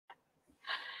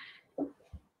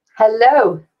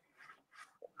Hello.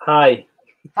 Hi.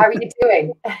 How are you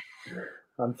doing?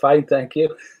 I'm fine, thank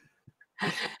you.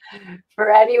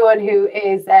 For anyone who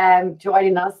is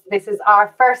joining us, this is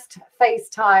our first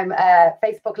FaceTime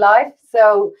Facebook Live.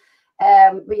 So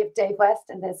we have Dave West,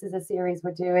 and this is a series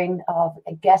we're doing of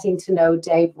getting to know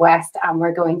Dave West, and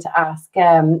we're going to ask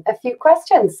a few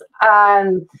questions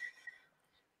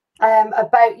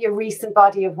about your recent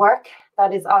body of work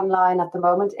that is online at the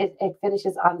moment. It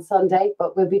finishes on Sunday,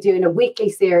 but we'll be doing a weekly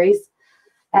series.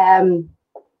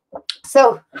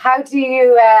 So how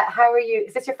are you?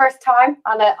 Is this your first time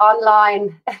on an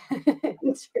online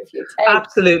interview?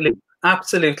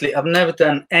 Absolutely. I've never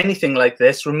done anything like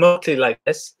this, remotely like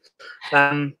this.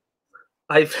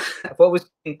 I've always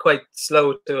been quite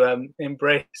slow to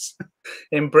embrace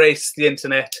the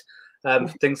internet,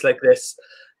 things like this.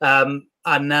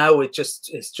 And now it's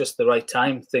just the right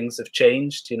time. Things have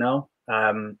changed, you know.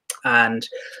 And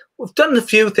we've done a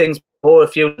few things before, a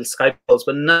few Skype calls,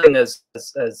 but nothing as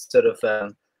sort of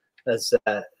as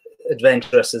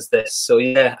adventurous as this. So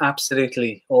yeah,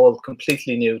 absolutely, all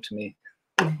completely new to me.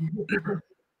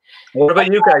 What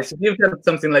about you guys? Have you done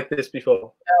something like this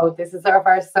before? No, this is our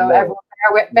first. So everyone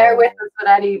bear with us with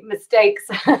any mistakes.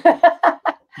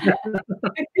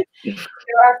 You're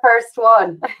our first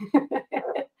one.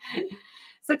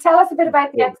 So tell us a bit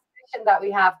about the exhibition that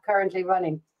we have currently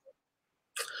running.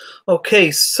 Okay,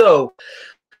 so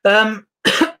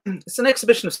it's an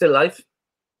exhibition of still life.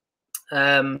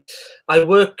 I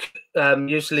work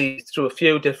usually through a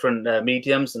few different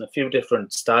mediums and a few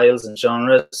different styles and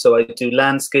genres. So I do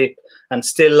landscape and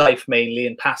still life mainly,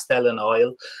 in pastel and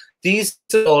oil. These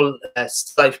are all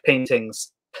still life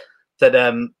paintings that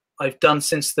I've done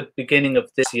since the beginning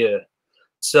of this year.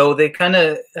 So they kind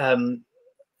of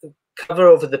cover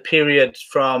over the period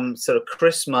from sort of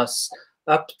Christmas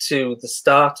up to the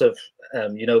start of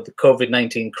the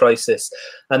COVID-19 crisis,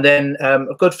 and then a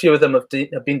good few of them have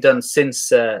been done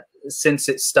since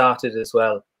it started as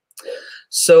well.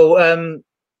 So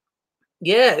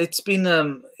yeah, it's been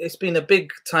a big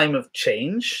time of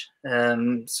change.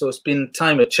 So it's been a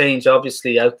time of change,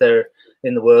 obviously, out there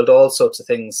in the world. All sorts of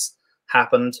things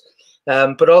happened,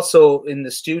 but also in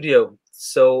the studio.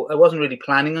 So I wasn't really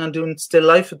planning on doing still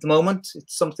life at the moment.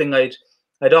 It's something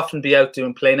I'd often be out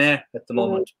doing plein air at the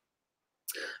moment.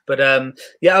 But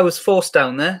yeah, I was forced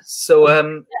down there. So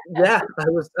yeah,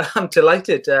 I'm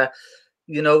delighted.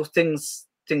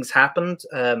 Things happened,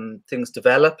 things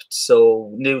developed.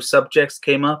 So new subjects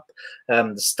came up.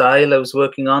 The style I was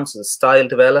working on, so the style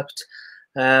developed.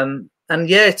 And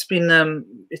yeah, it's been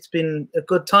a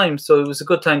good time. So it was a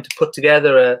good time to put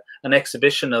together an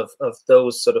exhibition of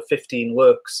those sort of 15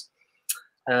 works.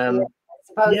 I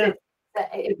suppose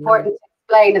it's important to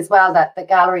explain as well that the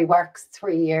gallery works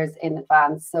 3 years in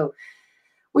advance. So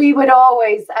we would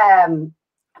always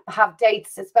have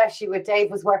dates, especially when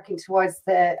Dave was working towards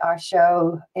our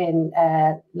show in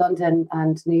London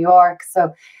and New York.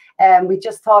 So we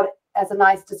just thought, as a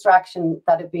nice distraction,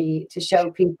 that it'd be to show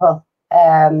people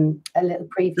a little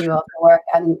preview of the work,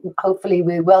 and hopefully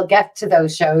we will get to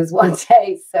those shows one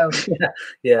day. So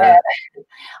yeah,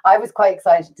 I was quite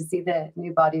excited to see the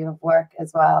new body of work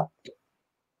as well.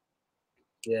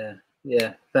 Yeah,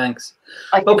 thanks.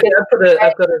 Okay,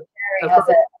 I've got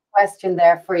a question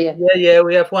there for you. Yeah,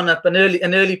 we have one up, an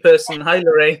early person. Hi,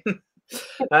 Lorraine.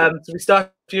 So we start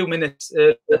a few minutes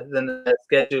earlier than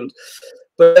scheduled.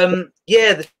 But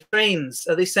yeah, the trains,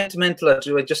 are they sentimental or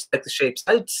do I just like the shapes?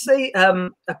 I'd say a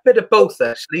bit of both,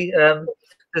 actually.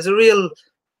 There's a real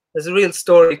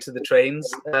story to the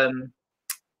trains.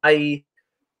 I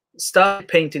started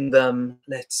painting them,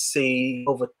 let's see,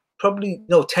 over probably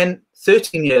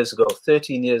 13 years ago,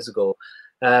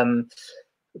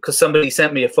 because somebody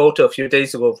sent me a photo a few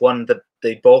days ago of one that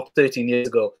they bought 13 years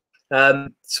ago.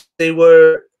 So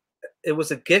it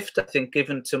was a gift, I think,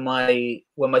 given to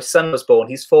when my son was born.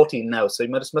 He's 14 now, so he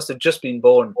must have just been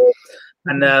born.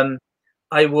 And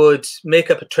I would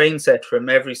make up a train set for him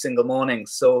every single morning.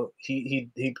 So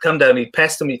he'd come down, he'd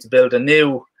pester me to build a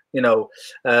new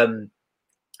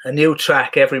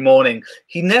track every morning.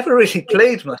 He never really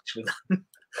played much with them,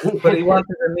 but he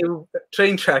wanted a new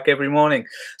train track every morning.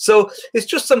 So it's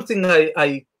just something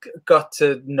I got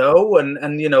to know,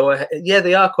 and yeah,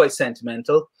 they are quite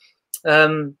sentimental.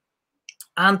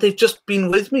 And they've just been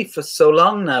with me for so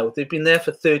long now. They've been there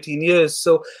for 13 years.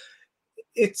 So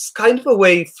it's kind of a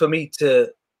way for me to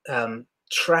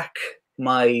track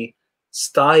my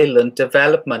style and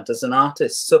development as an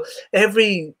artist. So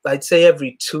I'd say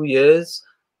every 2 years,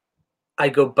 I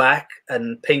go back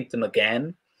and paint them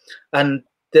again. And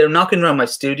they're knocking around my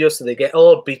studio, so they get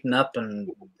all beaten up and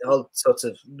all sorts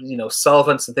of, you know,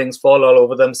 solvents and things fall all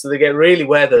over them, so they get really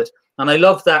weathered. And I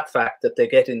love that fact that they're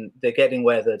getting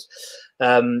weathered.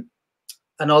 And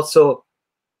also,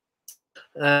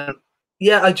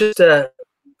 yeah, I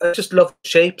just love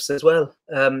shapes as well.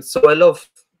 So I love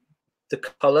the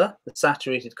color, the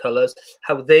saturated colors,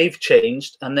 how they've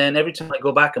changed, and then every time I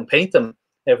go back and paint them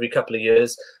every couple of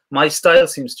years, my style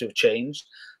seems to have changed.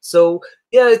 So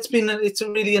yeah, it's a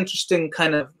really interesting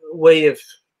kind of way of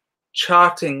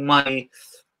charting my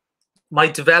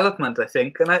development, I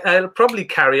think, and I'll probably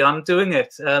carry on doing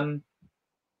it.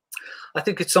 I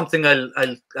think it's something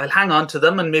I'll hang on to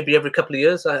them, and maybe every couple of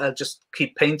years I'll just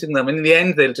keep painting them. And in the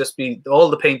end, they'll just be, all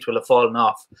the paint will have fallen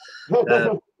off.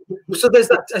 So there's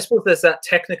that. I suppose there's that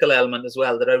technical element as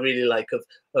well that I really like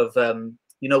of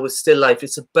you know, with still life.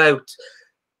 It's about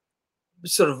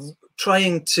sort of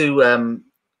trying to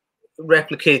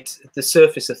replicate the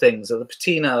surface of things, or the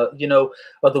patina, you know,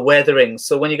 or the weathering.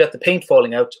 So when you got the paint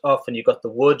falling out off and you got the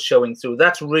wood showing through,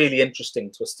 that's really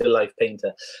interesting to a still life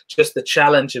painter. Just the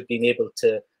challenge of being able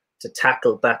to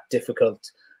tackle that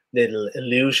difficult little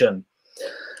illusion.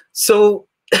 So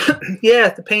yeah,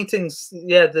 the paintings,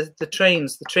 yeah, the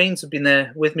trains have been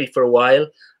there with me for a while,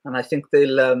 and I think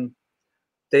they'll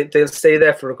stay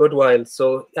there for a good while.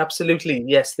 So absolutely,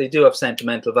 yes, they do have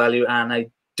sentimental value, and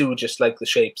I do just like the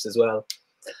shapes as well.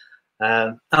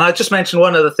 And I just mentioned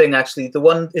one other thing, actually, the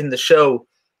one in the show,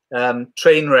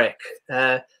 Trainwreck,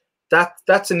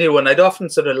 that's a new one. I'd often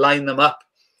sort of line them up,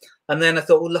 and then I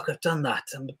thought, well, look, I've done that.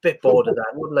 I'm a bit bored of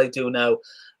that. What will I do now?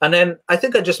 And then I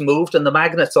think I just moved, and the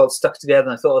magnets all stuck together,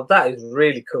 and I thought, oh, that is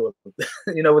really cool,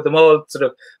 you know, with them all sort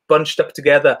of bunched up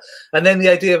together. And then the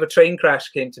idea of a train crash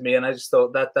came to me, and I just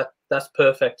thought that's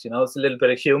perfect, you know, it's a little bit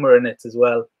of humor in it as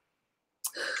well.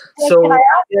 So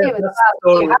yeah, that's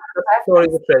the story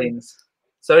of the trains.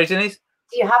 Sorry, Denise?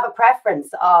 Do you have a preference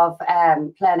of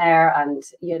plein air and,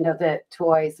 you know, the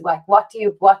toys? Like, what do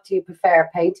you prefer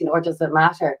painting, or does it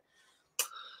matter?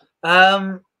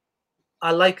 I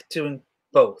like doing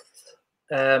both.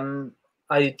 I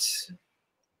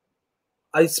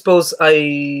suppose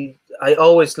I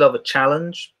always love a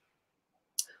challenge,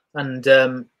 and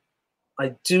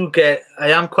I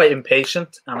am quite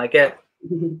impatient, and I get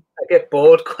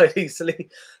bored quite easily.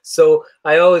 So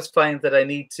I always find that I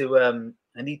need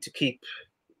to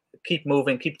keep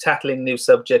moving, keep tackling new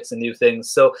subjects and new things.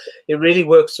 So it really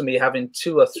works for me having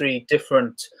 2 or 3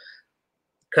 different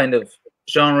kind of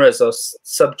genres or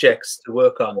subjects to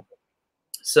work on.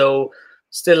 So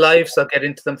still lifes, I'll get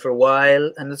into them for a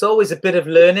while, and there's always a bit of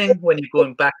learning when you're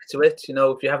going back to it, you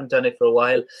know, if you haven't done it for a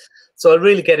while. So I'll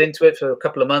really get into it for a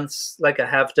couple of months, like I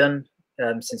have done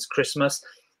since Christmas.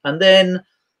 And then,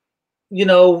 you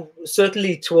know,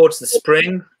 certainly towards the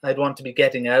spring, I'd want to be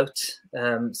getting out.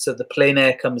 So the plein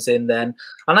air comes in then,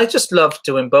 and I just love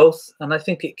doing both. And I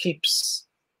think it keeps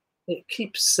me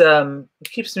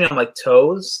on my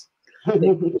toes.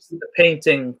 It keeps the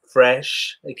painting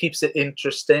fresh. It keeps it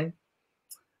interesting.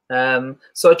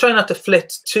 So I try not to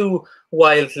flit too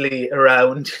wildly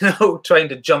around, you know, trying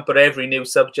to jump at every new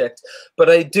subject. But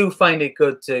I do find it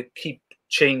good to keep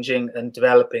changing and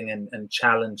developing and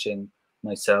challenging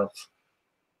myself,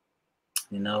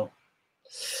 you know.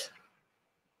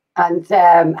 And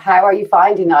how are you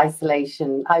finding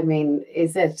isolation? I mean,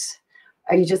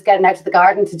 are you just getting out to the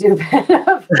garden to do a bit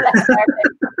of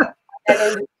and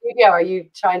in the studio, are you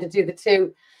trying to do the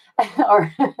two?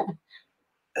 Or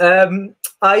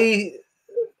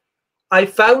I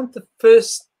found the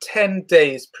first 10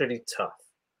 days pretty tough.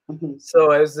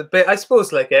 So I was a bit, I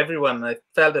suppose, like everyone, I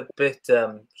felt a bit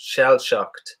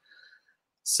shell-shocked.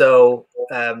 So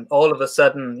all of a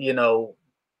sudden, you know,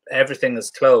 everything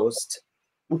is closed.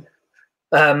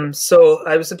 So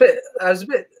I was a bit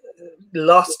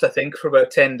lost, I think, for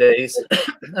about 10 days.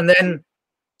 And then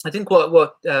I think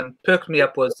what perked me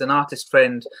up was an artist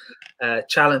friend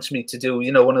challenged me to do,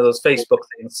 you know, one of those Facebook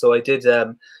things. So I did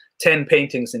 10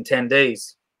 paintings in 10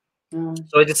 days.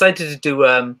 So I decided to do,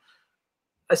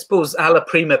 I suppose, alla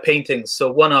prima paintings, so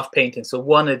one-off paintings, so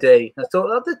one a day. I thought,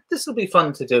 oh, this will be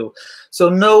fun to do. So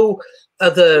no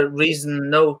other reason,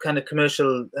 no kind of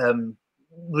commercial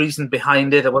reason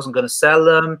behind it. I wasn't going to sell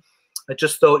them. I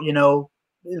just thought, you know,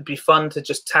 it'd be fun to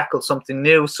just tackle something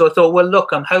new. So I thought, well, look,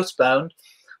 I'm housebound.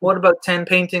 What about 10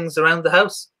 paintings around the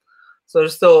house? So I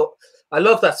just thought, I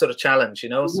love that sort of challenge, you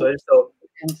know. So I just thought,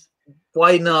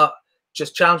 why not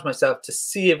just challenge myself to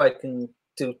see if I can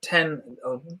do 10,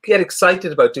 or get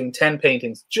excited about doing 10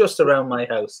 paintings just around my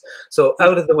house. So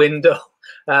out of the window,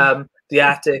 the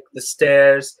attic, the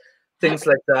stairs, things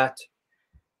like that.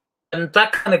 And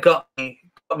that kind of got me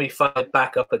got me fired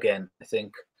back up again, I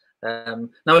think. Now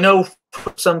I know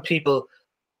for some people,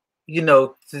 you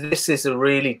know, this is a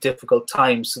really difficult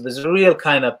time. So there's a real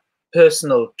kind of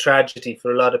personal tragedy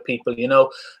for a lot of people, you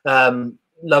know,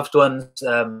 loved ones,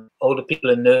 older people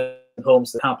in nursing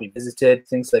homes that can't be visited,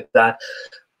 things like that,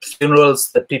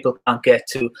 funerals that people can't get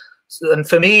to. So, and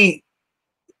for me,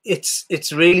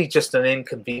 it's really just an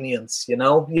inconvenience, you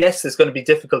know. Yes, there's going to be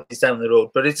difficulties down the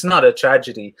road, but it's not a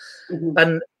tragedy.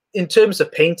 And in terms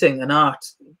of painting and art,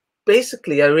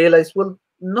 basically I realized, well,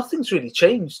 nothing's really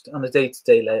changed on a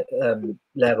day-to-day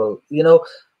level. You know,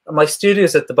 my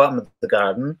studio's at the bottom of the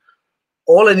garden.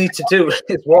 All I need to do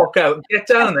is walk out and get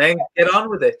down there and get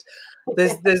on with it.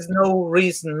 There's no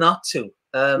reason not to.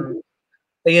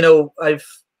 You know,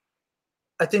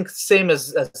 I think same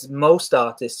as most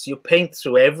artists, you paint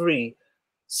through every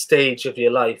stage of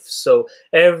your life. So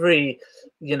every,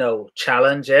 you know,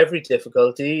 challenge, every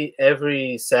difficulty,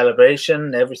 every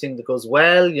celebration, everything that goes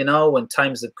well, you know, when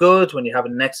times are good, when you have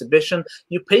an exhibition,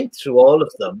 you paint through all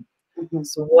of them.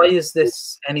 So why is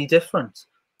this any different?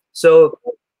 So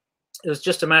it was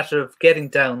just a matter of getting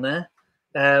down there.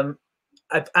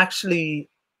 I've actually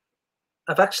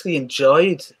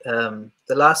enjoyed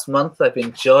the last month. I've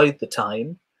enjoyed the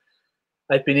time.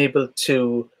 I've been able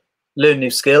to learn new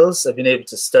skills. I've been able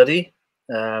to study,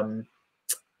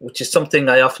 which is something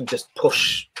I often just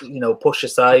push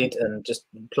aside and just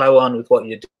plow on with what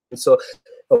you do. So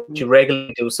what you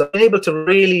regularly do. So I've been able to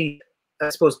really, I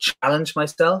suppose, challenge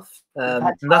myself.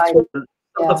 And that's what some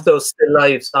of those still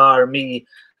lives are, me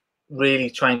really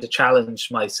trying to challenge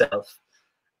myself.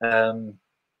 So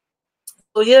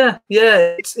yeah,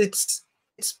 it's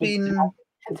been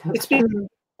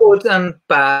good and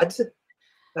bad.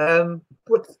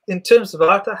 But in terms of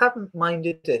art, I haven't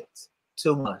minded it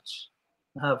too much.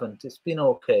 I haven't. It's been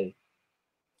okay.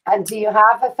 And do you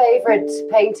have a favorite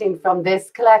painting from this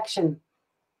collection?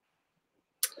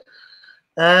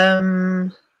 I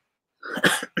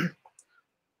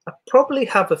probably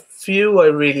have a few I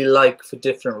really like for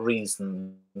different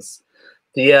reasons.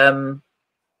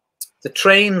 The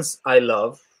trains I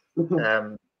love,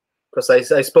 because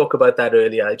I spoke about that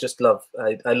earlier. I just love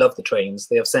I love the trains.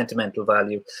 They have sentimental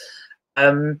value.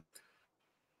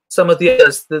 Some of the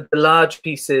others, the large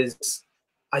pieces,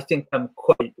 I think I'm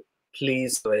quite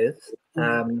pleased with.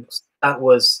 That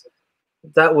was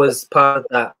part of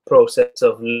that process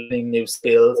of learning new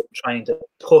skills, trying to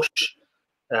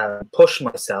push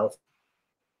myself.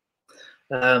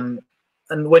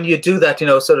 And when you do that, you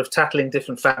know, sort of tackling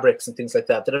different fabrics and things like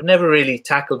that I've never really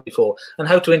tackled before, and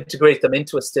how to integrate them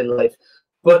into a still life,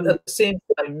 but at the same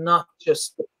time, not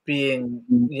just being,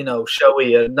 you know,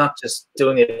 showy, and not just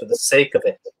doing it for the sake of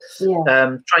it.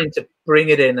 Trying to bring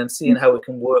it in and seeing how it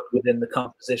can work within the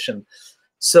composition.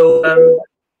 So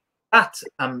that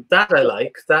I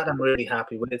like, that I'm really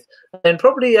happy with. And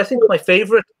probably, I think my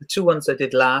favorite, the two ones I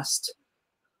did last,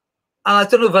 I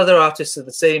don't know if other artists are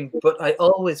the same, but I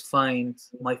always find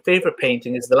my favorite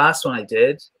painting is the last one I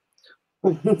did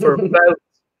for about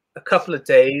a couple of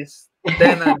days.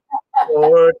 Then I'm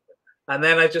bored, and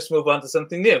then I just move on to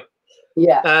something new.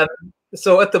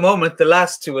 So at the moment, the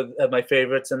last two are my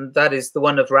favorites, and that is the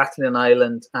one of Rathlin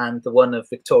Island and the one of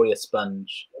Victoria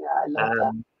Sponge. I love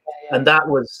that. And that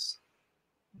was,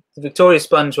 the Victoria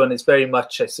Sponge one is very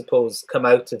much, I suppose, come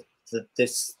out of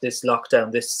this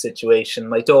lockdown, this situation.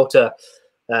 My daughter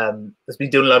has been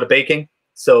doing a lot of baking,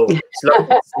 so it's lovely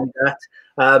to see that.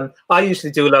 I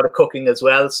usually do a lot of cooking as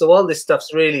well, so all this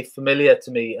stuff's really familiar to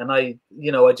me. And I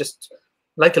just,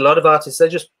 like a lot of artists, I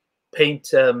just paint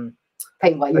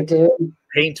what you do,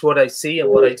 paint what I see and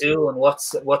what I do and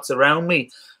what's around me.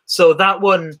 So that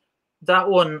one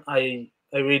I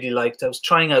really liked. I was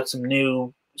trying out some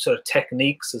new sort of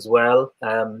techniques as well,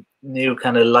 new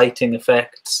kind of lighting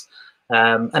effects.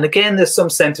 And again, there's some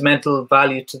sentimental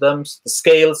value to them. The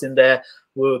scales in there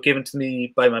were given to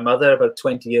me by my mother about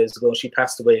 20 years ago. She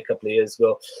passed away a couple of years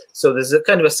ago. So there's a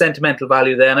kind of a sentimental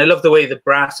value there. And I love the way the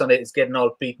brass on it is getting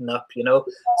all beaten up, you know.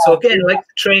 So again, like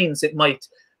the trains,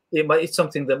 it's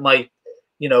something that might,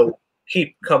 you know,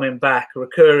 keep coming back,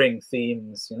 recurring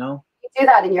themes, you know. You do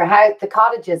that in your house, the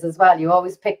cottages as well. You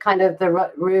always pick kind of the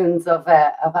ruins of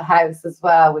a house as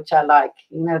well, which I like.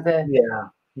 You know,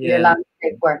 your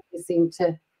landscape work. You seem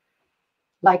to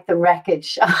like the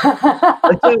wreckage.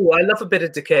 I do. I love a bit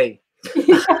of decay.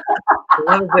 I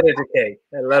love a bit of decay.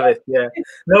 I love it. Yeah.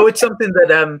 No, it's something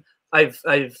that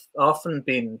I've often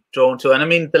been drawn to. And I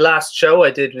mean, the last show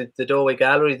I did with the Doorway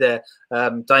Gallery there,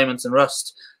 Diamonds and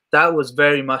Rust, that was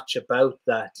very much about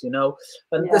that, you know.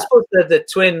 And I suppose the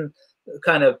twin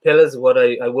kind of pillars of what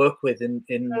I work with in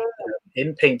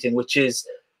painting, which is,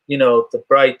 you know, the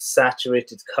bright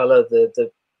saturated color, the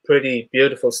pretty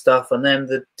beautiful stuff, and then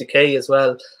the decay as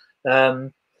well.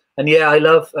 And yeah, I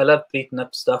love beating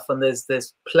up stuff, and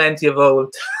there's plenty of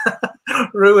old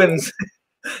ruins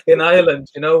in Ireland.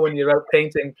 You know, when you're out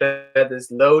painting,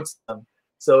 there's loads of them.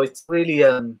 So it's really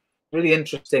really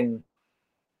interesting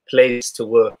place to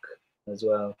work as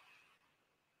well.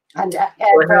 And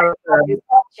for everyone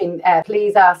watching,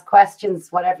 please ask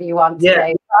questions, whatever you want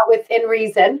today, within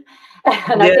reason.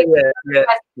 And I think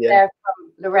there from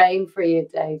Lorraine for you,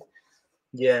 Dave.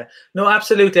 Yeah, no,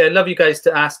 absolutely. I'd love you guys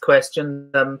to ask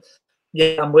questions.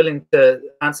 Yeah, I'm willing to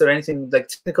answer anything, like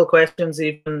technical questions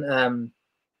even. And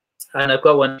I've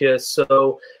got one here.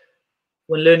 So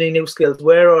when learning new skills,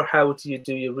 where or how do you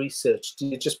do your research? Do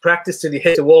you just practice till you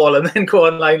hit a wall and then go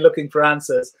online looking for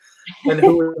answers? And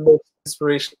who are the most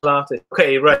inspirational artists?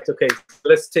 Okay, right. Okay,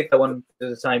 let's take that one at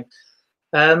a time.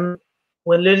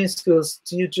 When learning skills,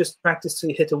 do you just practice till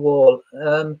you hit a wall?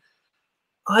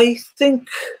 I think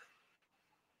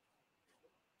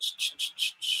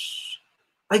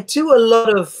I do a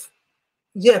lot of,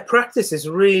 practice is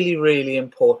really, really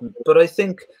important. But I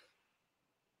think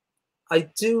I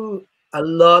do a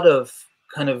lot of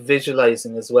kind of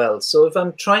visualizing as well. So if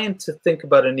I'm trying to think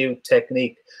about a new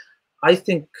technique, I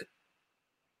think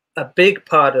a big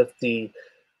part of the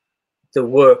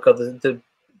work, or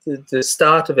the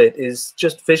start of it, is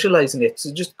just visualizing it.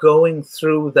 So just going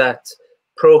through that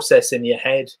process in your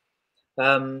head.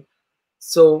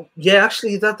 So yeah,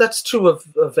 actually that's true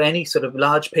of any sort of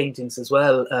large paintings as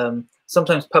well.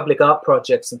 Sometimes public art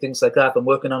projects and things like that. I'm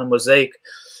working on a mosaic.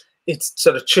 It's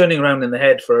sort of churning around in the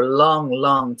head for a long,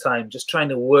 long time, just trying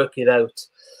to work it out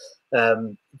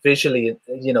visually,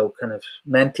 you know, kind of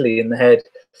mentally in the head.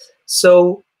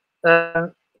 So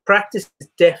practice is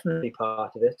definitely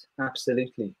part of it.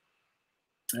 Absolutely.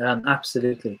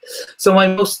 Absolutely. So my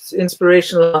most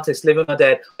inspirational artist, living or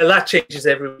dead, well, that changes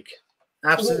every week.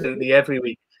 Absolutely every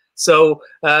week. So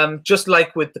just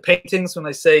like with the paintings, when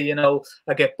I say, you know,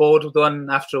 I get bored with one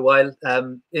after a while,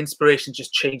 inspiration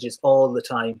just changes all the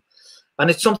time. And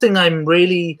it's something I'm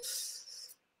really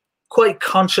quite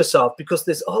conscious of, because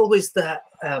there's always that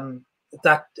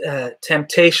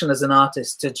temptation as an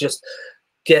artist to just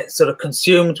get sort of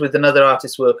consumed with another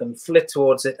artist's work and flit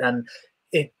towards it, and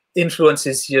it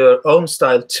influences your own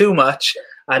style too much,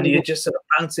 and you're just sort of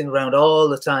bouncing around all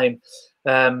the time,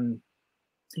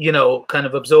 you know, kind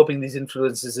of absorbing these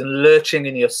influences and lurching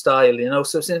in your style, you know.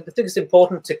 So I think it's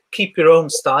important to keep your own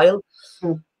style,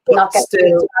 but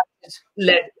still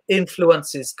let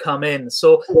influences come in.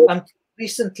 So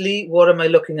recently, what am I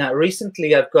looking at?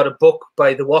 Recently, I've got a book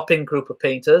by the Wapping group of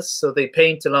painters. So they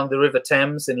paint along the River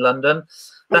Thames in London.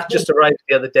 That just arrived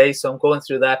the other day, so I'm going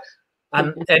through that.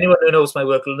 And anyone who knows my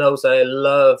work knows I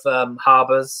love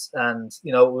harbours. And,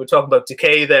 you know, we were talking about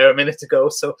decay there a minute ago.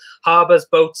 So harbours,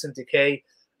 boats and decay.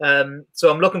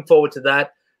 So I'm looking forward to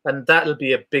that. And that'll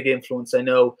be a big influence, I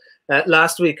know.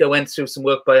 Last week, I went through some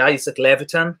work by Isaac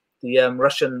Levitan, the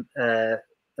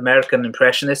Russian-American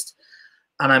impressionist.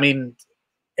 And I mean,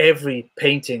 every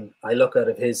painting I look at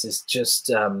of his is just,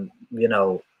 you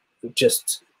know,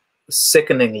 just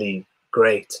sickeningly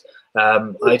great.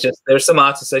 There's some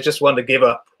artists I just want to give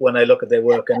up when I look at their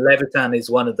work, and Levitan is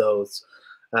one of those.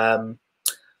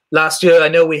 Last year, I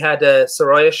know we had a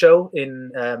Soraya show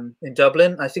in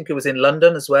Dublin. I think it was in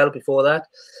London as well before that.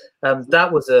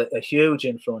 That was a huge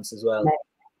influence as well.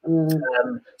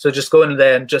 So just going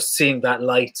there and just seeing that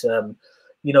light,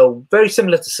 you know, very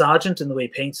similar to Sargent in the way he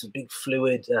paints with big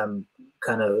fluid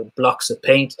kind of blocks of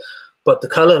paint. But the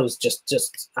color was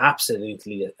just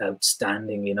absolutely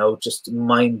outstanding, you know, just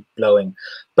mind-blowing.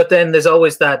 But then there's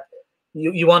always that,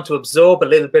 you want to absorb a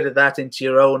little bit of that into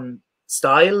your own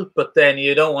style, but then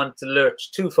you don't want to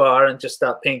lurch too far and just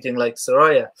start painting like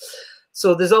Soraya.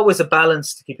 So there's always a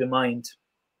balance to keep in mind.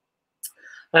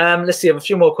 Let's see, I have a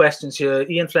few more questions here.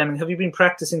 Ian Fleming, have you been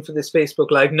practicing for this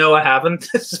Facebook Live? No, I haven't.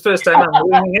 This is the first time I'm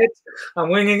winging it. I'm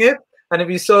winging it. And if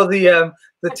you saw the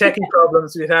techie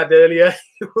problems we had earlier,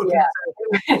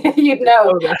 you'd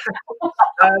know.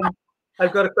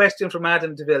 I've got a question from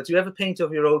Adam DeVille. Do you ever paint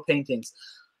over your old paintings?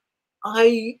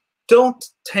 I don't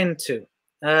tend to.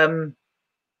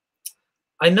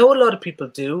 I know a lot of people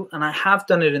do, and I have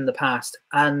done it in the past.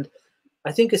 And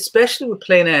I think especially with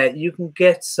plein air, you can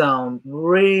get some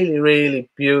really, really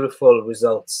beautiful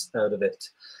results out of it.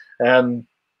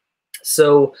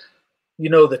 So, you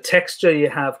know, the texture you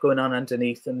have going on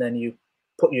underneath, and then you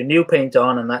put your new paint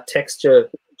on, and that texture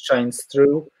shines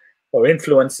through or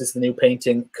influences the new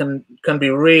painting, can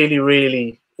be really,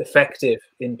 really effective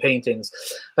in paintings.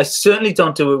 I certainly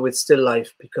don't do it with still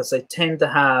life, because I tend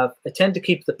to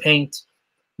keep the paint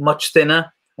much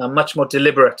thinner I'm much more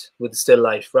deliberate with the still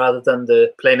life rather than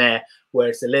the plein air, where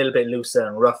it's a little bit looser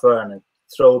and rougher and I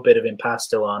throw a bit of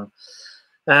impasto on.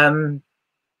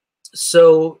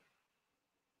 So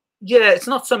yeah, it's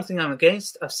not something I'm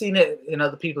against. I've seen it in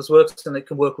other people's works and it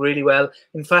can work really well.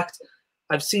 In fact,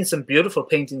 I've seen some beautiful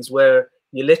paintings where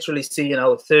you literally see, you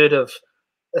know, a third of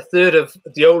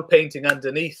the old painting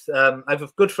underneath. I have a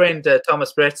good friend,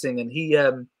 Thomas Bretzing, and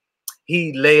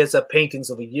he layers up paintings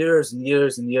over years and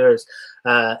years and years,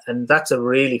 and that's a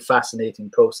really fascinating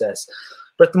process.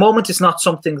 But at the moment, it's not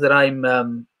something that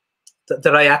I'm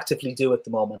that I actively do at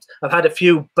the moment. I've had a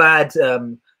few bad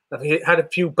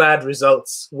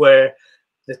results where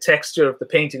the texture of the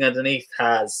painting underneath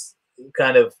has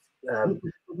kind of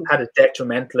had a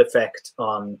detrimental effect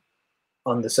on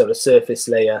the sort of surface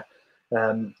layer.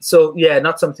 So yeah,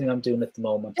 not something I'm doing at the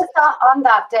moment. Just on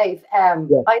that, Dave, I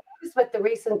noticed with the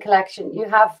recent collection, you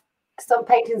have some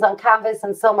paintings on canvas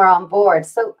and some are on board.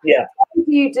 So yeah, how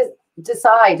do you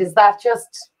decide? Is that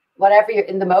just whatever you're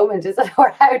in the moment, is it,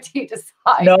 or how do you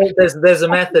decide? No, there's a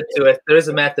method to it. There is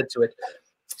a method to it.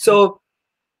 So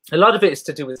a lot of it is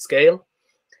to do with scale.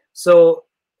 So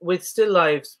with still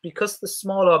lives, because the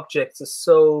small objects are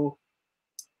so,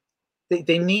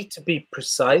 they need to be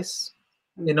precise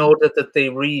in order that they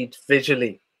read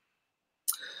visually.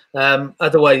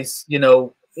 Otherwise, you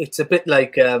know, it's a bit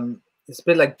like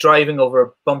driving over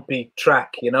a bumpy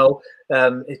track. You know,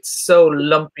 it's so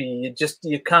lumpy.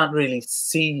 You can't really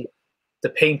see the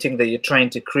painting that you're trying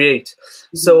to create.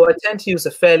 So I tend to use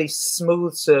a fairly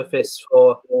smooth surface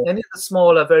for any of the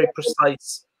smaller, very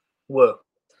precise work.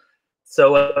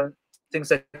 So things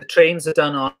like the trains are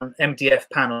done on MDF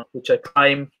panel, which I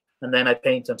prime and then I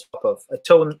paint on top of. I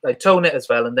tone it as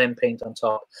well and then paint on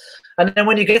top. And then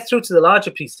when you get through to the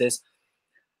larger pieces,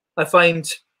 I find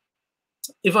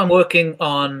if I'm working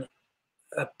on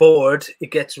a board,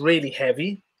 it gets really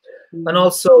heavy. And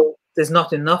also there's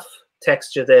not enough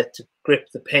texture there to grip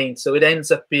the paint. So it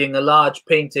ends up being a large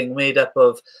painting made up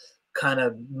of kind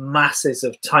of masses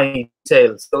of tiny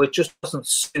details. So it just doesn't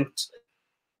suit.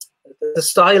 The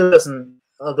style doesn't,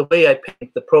 or the way I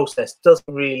paint, the process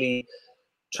doesn't really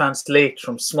translate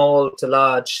from small to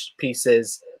large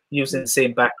pieces using the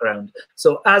same background.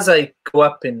 So as I go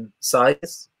up in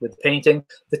size with painting,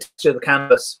 the texture of the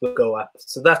canvas will go up.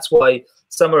 So that's why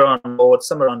some are on board,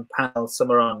 some are on panel,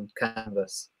 some are on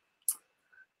canvas.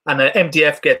 And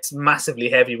MDF gets massively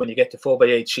heavy when you get to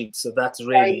 4x8 sheets. So that's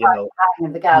really, you know,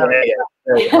 in the gallery.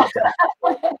 Yeah,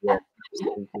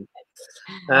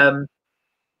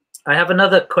 I have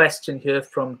another question here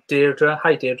from Deirdre.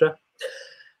 Hi, Deirdre.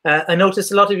 I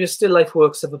noticed a lot of your still life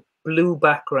works have a blue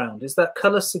background. Is that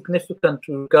color significant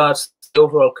with regards to the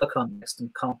overall color context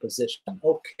and composition?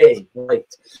 Okay, right.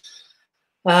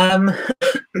 I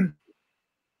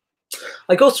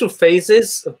go through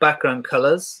phases of background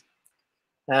colors.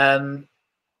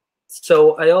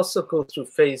 So I also go through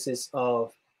phases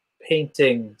of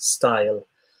painting style.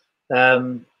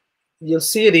 You'll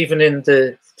see it even in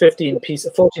the 14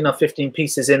 or 15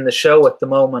 pieces in the show at the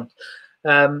moment.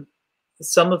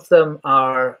 Some of them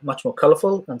are much more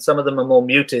colorful and some of them are more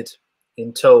muted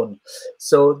in tone.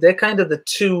 So they're kind of the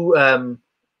two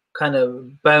kind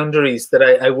of boundaries that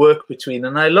I work between.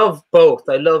 And I love both.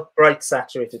 I love bright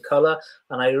saturated color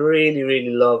and I really, really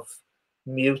love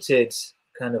muted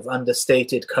kind of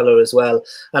understated color as well.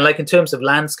 And like in terms of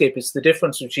landscape, it's the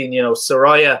difference between, you know,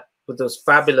 Soraya with those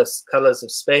fabulous colors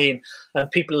of Spain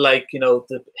and people like, you know,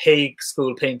 the Hague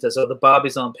school painters or the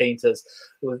Barbizon painters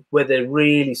where they're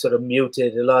really sort of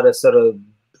muted, a lot of sort of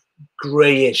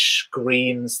grayish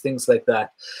greens, things like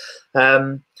that.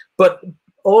 But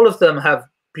all of them have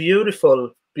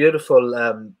beautiful,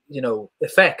 beautiful, you know,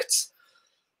 effects.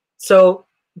 So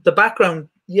the background,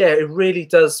 yeah, it really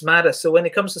does matter. So when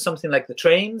it comes to something like the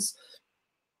trains,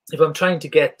 if I'm trying to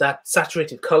get that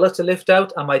saturated color to lift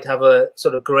out, I might have a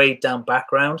sort of grayed down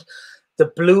background.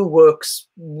 The blue works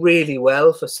really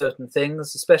well for certain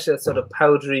things, especially that sort of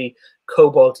powdery,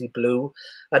 cobalty blue.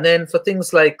 And then for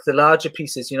things like the larger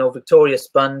pieces, you know, Victoria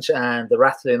Sponge and the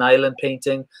Rathlin Island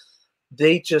painting,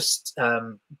 they just,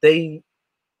 it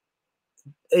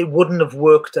wouldn't have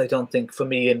worked, I don't think, for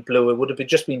me in blue. It would have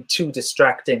just been too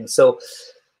distracting. So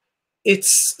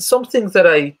it's something that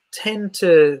I tend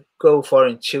to go for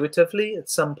intuitively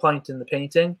at some point in the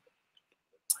painting.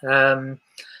 And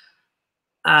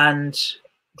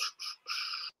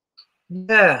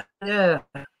yeah,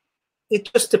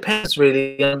 it just depends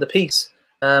really on the piece.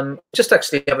 Just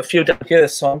actually have a few down here,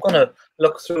 so I'm going to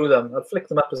look through them. I'll flick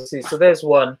them up and see. So there's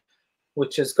one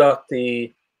which has got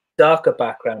the darker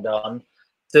background on.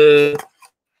 The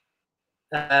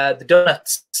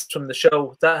donuts from the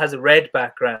show, that has a red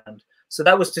background. So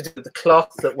that was to do with the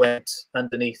cloth that went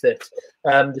underneath it.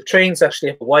 The trains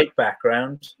actually have a white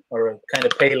background, or a kind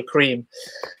of pale cream.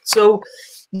 So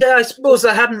yeah, I suppose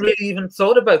I hadn't really even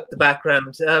thought about the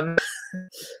background.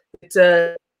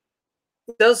 It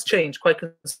does change quite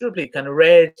considerably, kind of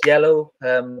red, yellow,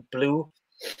 blue.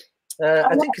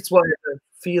 I think it's whatever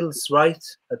feels right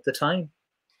at the time.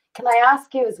 Can I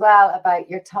ask you as well about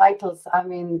your titles? I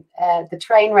mean, the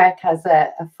train wreck has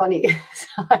a funny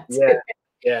side to it.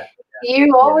 Yeah. Do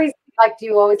you always like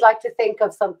to think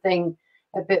of something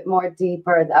a bit more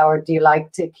deeper, or do you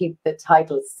like to keep the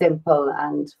titles simple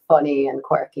and funny and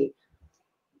quirky?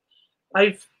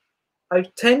 I've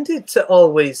tended to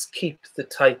always keep the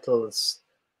titles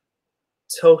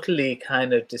totally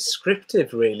kind of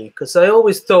descriptive, really, because I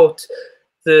always thought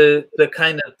the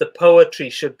kind of the poetry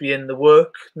should be in the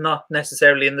work, not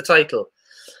necessarily in the title.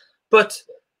 But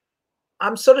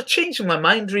I'm sort of changing my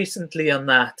mind recently on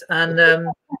that,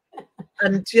 and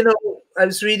you know, I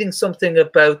was reading something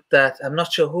about that. I'm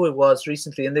not sure who it was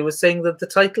recently, and they were saying that the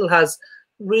title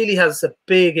really has a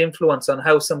big influence on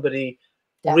how somebody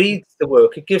reads the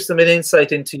work. It gives them an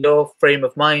insight into your frame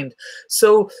of mind.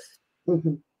 So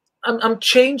I'm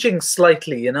changing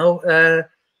slightly, you know.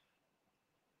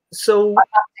 So I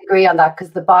have to agree on that,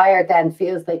 because the buyer then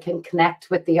feels they can connect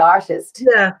with the artist.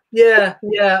 Yeah,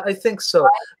 I think so.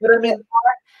 But I mean,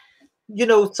 you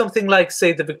know, something like,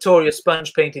 say, the Victoria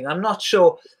sponge painting, I'm not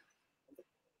sure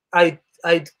I'd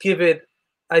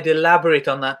elaborate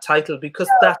on that title, because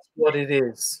that's what it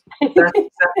is. That's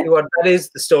exactly what that is,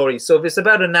 the story. So if it's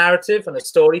about a narrative and a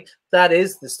story, that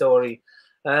is the story.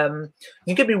 You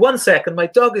give me 1 second. My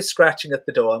dog is scratching at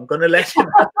the door. I'm going to let him.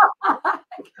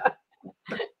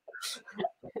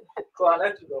 Go on,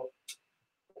 let you go.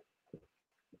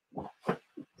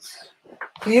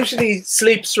 He usually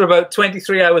sleeps for about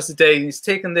 23 hours a day. He's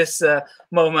taken this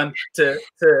moment to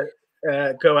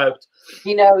go out.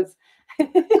 He knows.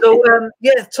 So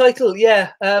yeah, title,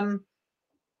 yeah.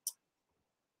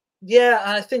 Yeah,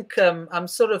 I think I'm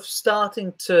sort of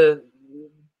starting to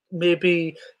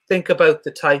maybe think about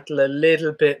the title a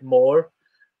little bit more.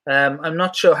 I'm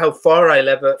not sure how far I'll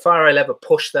ever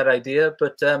push that idea,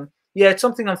 but yeah, it's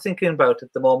something I'm thinking about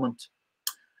at the moment.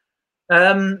 I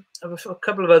have a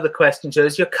couple of other questions here.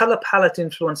 Is your color palette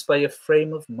influenced by your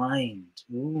frame of mind?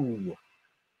 Ooh.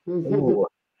 Ooh.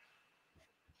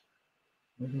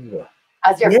 Ooh.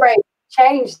 Has your frame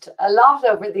changed a lot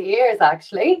over the years,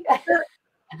 actually?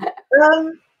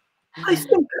 I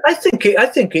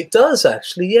think it does,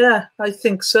 actually. Yeah, I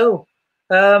think so.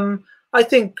 I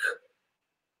think,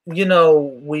 you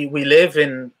know, we live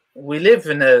in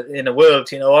a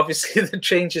world, you know, obviously that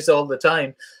changes all the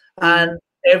time, and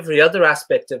every other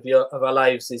aspect of our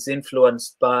lives is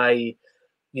influenced by,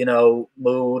 you know,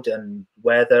 mood and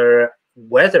weather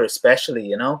especially,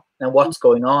 you know, and what's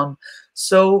going on.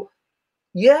 So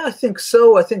yeah, I think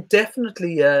so. I think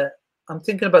definitely. I'm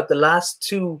thinking about the last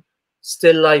 2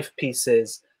 still life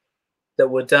pieces that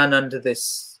were done under the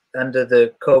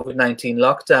COVID-19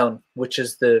 lockdown, which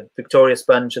is the Victoria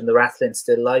sponge and the Rathlin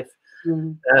still life.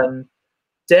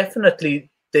 Definitely,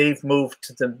 they've moved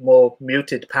to the more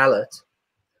muted palette.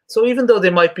 So even though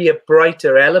there might be a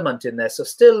brighter element in there, so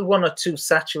still 1 or 2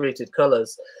 saturated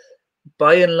colors,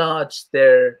 by and large,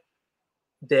 they're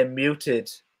muted,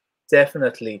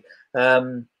 definitely.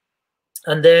 And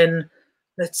then,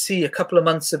 let's see, a couple of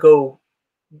months ago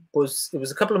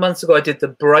I did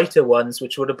the brighter ones,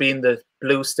 which would have been the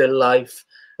blue still life,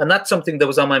 and that's something that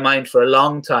was on my mind for a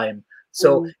long time.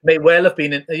 So may well have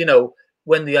been, you know,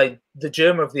 when the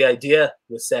germ of the idea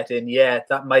was set in. Yeah,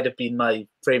 that might have been my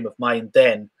frame of mind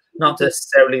then, not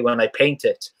necessarily when I paint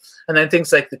it. And then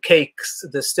things like the cakes,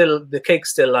 the cake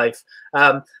still life,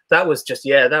 that was just,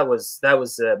 yeah, that was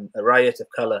a riot of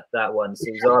color, that one. So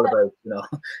it was all about, you know,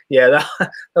 yeah,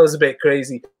 that was a bit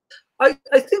crazy. I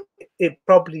think it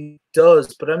probably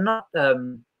does, but I'm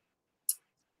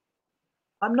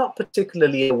not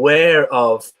particularly aware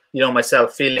of, you know,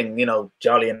 myself feeling, you know,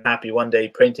 jolly and happy one day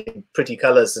painting pretty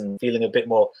colors and feeling a bit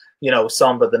more, you know,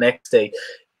 somber the next day.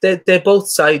 They're both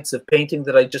sides of painting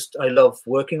that I love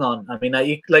working on. I mean,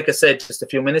 like I said just a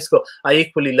few minutes ago, I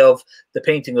equally love the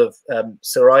painting of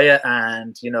Soraya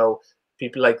and, you know,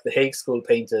 people like the Hague School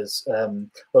painters,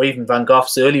 or even Van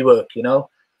Gogh's early work, you know.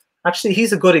 Actually,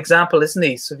 he's a good example, isn't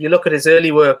he? So if you look at his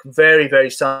early work, very, very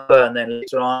somber, and then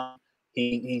later on,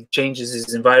 he changes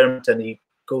his environment and he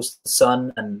goes to the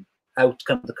sun, and out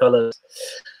come the colors.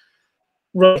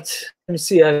 Right, let me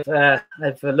see. I've a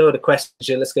load of questions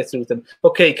here. Let's get through them.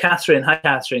 Okay, Catherine. Hi,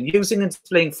 Catherine. Using and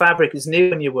displaying fabric is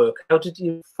new in your work. How did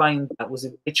you find that? Was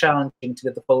it very challenging to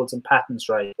get the folds and patterns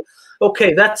right?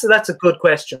 Okay, that's a good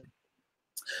question.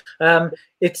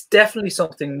 It's definitely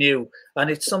something new, and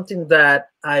it's something that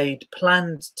I'd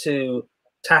planned to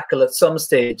tackle at some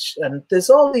stage. And there's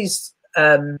all these,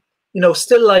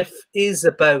 still life is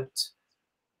about,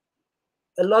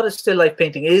 a lot of still life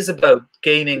painting is about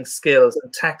gaining skills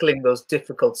and tackling those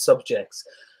difficult subjects.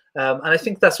 And I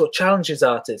think that's what challenges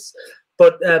artists.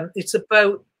 But it's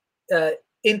about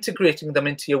integrating them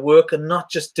into your work and not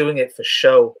just doing it for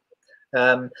show.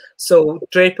 So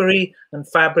drapery and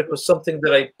fabric was something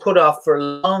that I put off for a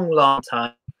long, long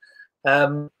time.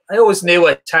 I always knew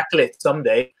I'd tackle it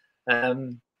someday.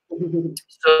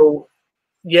 So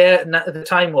yeah, the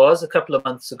time was a couple of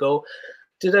months ago.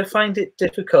 Did I find it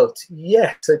difficult?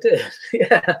 Yes, I did.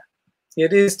 Yeah,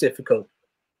 it is difficult.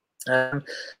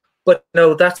 But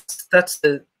no, that's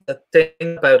the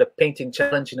thing about a painting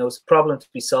challenge. It's a problem to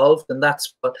be solved, and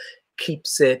that's what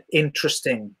keeps it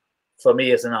interesting for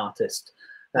me as an artist.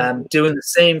 Doing the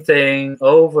same thing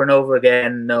over and over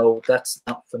again, no, that's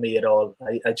not for me at all.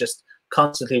 I just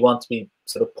constantly want to be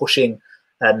sort of pushing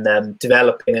and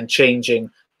developing and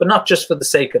changing, but not just for the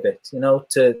sake of it,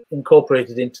 to incorporate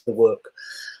it into the work.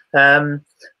 The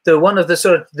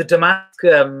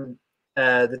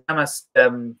damask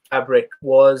fabric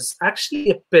was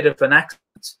actually a bit of an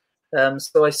accident.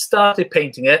 So I started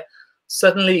painting it.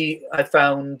 Suddenly I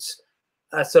found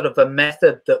a sort of a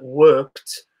method that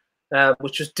worked,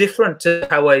 which was different to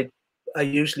how I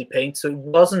usually paint. So it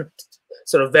wasn't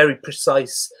sort of very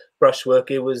precise brushwork.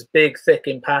 It was big, thick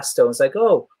impasto. It's like,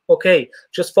 oh, okay,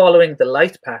 just following the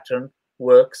light pattern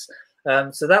works.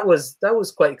 So that was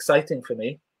quite exciting for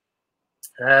me.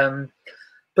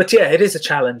 But yeah, it is a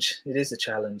challenge. It is a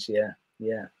challenge. Yeah.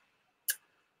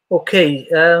 Okay.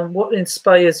 What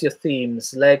inspires your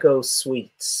themes? Lego,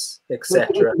 sweets,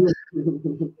 etc.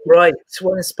 Right.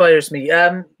 What inspires me?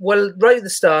 Well, right at the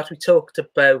start, we talked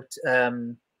about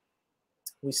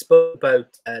we spoke about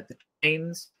the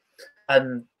chains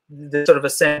and the sort of a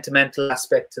sentimental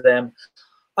aspect to them.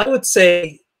 I would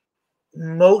say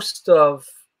most of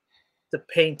the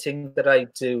painting that I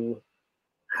do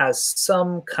has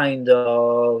some kind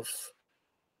of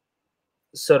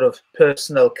sort of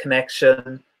personal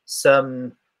connection,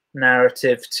 some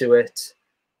narrative to it.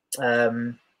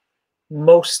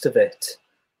 Most of it,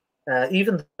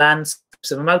 even the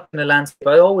landscapes, if I'm out in a landscape,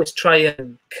 I always try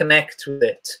and connect with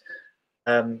it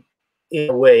in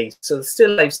a way. So the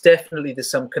still life's definitely there's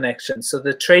some connection. So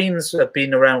the trains have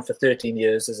been around for 13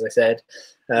 years, as I said.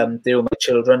 They were my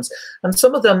children's, and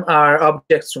some of them are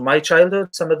objects from my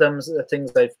childhood. Some of them are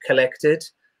things I've collected.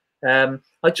 I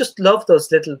just love those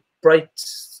little bright,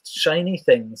 shiny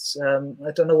things.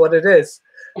 I don't know what it is.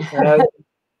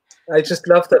 I just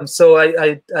love them. So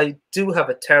I do have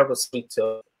a terrible sweet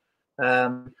tooth,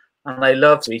 and I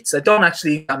love sweets. I don't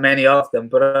actually eat that many of them,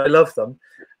 but I love them.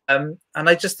 And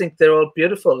I just think they're all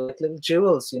beautiful, like little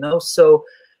jewels, So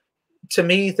to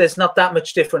me, there's not that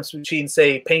much difference between,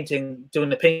 say,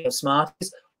 doing a painting of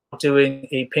Smarties, or doing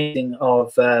a painting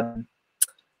of,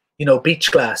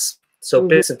 beach glass. So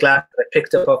bits of glass that I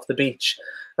picked up off the beach.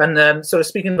 And sort of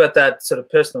speaking about that sort of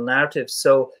personal narrative.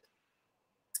 So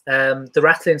the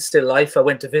Rathlin Still Life, I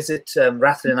went to visit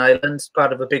Rathlin Island,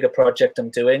 part of a bigger project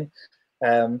I'm doing.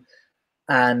 On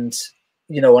islands,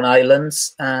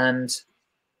 and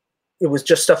it was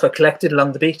just stuff I collected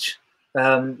along the beach.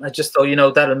 I just thought,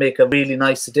 that'll make a really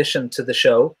nice addition to the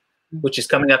show, which is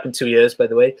coming up in 2 years, by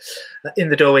the way, in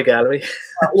the Doorway Gallery.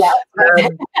 Yeah.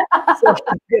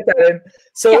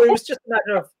 So it was just a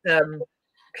matter of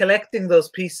collecting those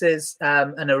pieces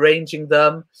and arranging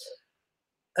them.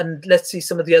 And let's see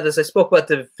some of the others. I spoke about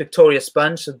the Victoria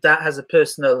sponge, so that has a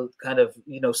personal kind of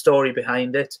story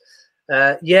behind it.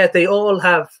 Yeah, they all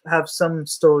have some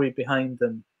story behind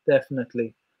them,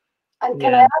 definitely. And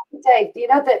can I ask you, Dave,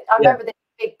 that I remember the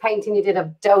big painting you did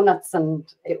of donuts, and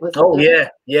it was the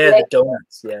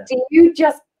donuts. Yeah.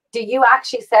 Do you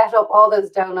actually set up all those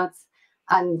donuts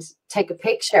and take a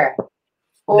picture,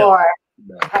 or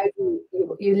how do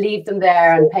you leave them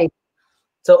there and paint?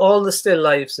 So all the still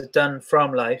lifes are done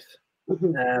from life.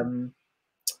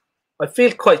 I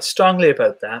feel quite strongly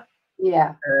about that.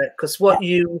 Yeah. Because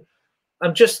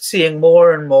I'm just seeing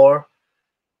more and more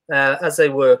as I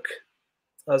work,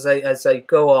 as I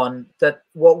go on, that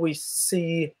what you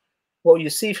see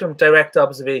from direct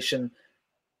observation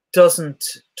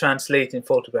doesn't translate in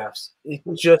photographs. It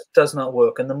just does not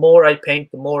work. And the more I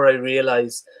paint, the more I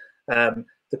realize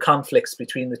the conflicts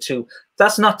between the two.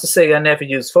 That's not to say I never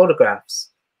use photographs.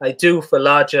 I do for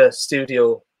larger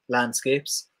studio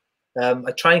landscapes.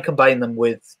 I try and combine them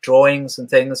with drawings and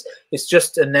things. It's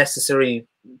just a necessary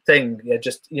thing.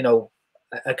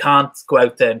 I can't go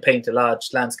out there and paint a large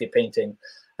landscape painting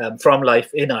from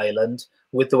life in Ireland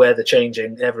with the weather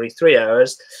changing every 3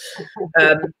 hours.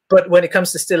 But when it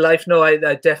comes to still life, no,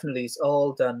 I definitely, it's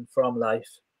all done from life.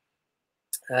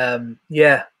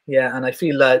 Yeah, and I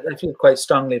feel quite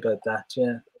strongly about that.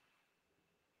 Yeah.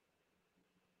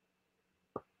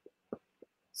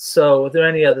 So, are there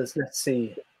any others? Let's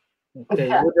see.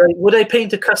 Okay, would I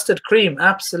paint a custard cream?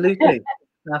 Absolutely,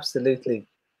 absolutely.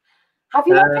 Have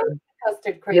you not painted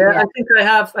custard cream Yeah, yet? I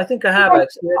think I have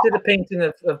actually. I did a painting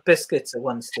of biscuits at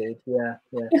one stage. Yeah.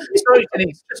 Sorry,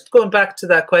 Denise. Just going back to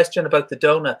that question about the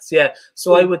donuts. Yeah,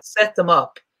 so I would set them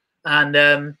up,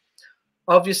 and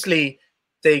obviously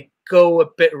they go a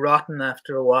bit rotten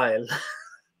after a while.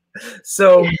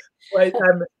 So,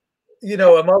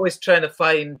 I'm always trying to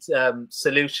find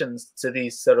solutions to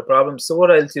these sort of problems. So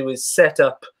what I'll do is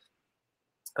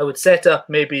I would set up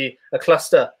maybe a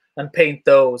cluster and paint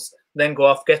those, then go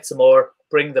off, get some more,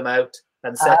 bring them out,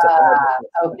 and set up.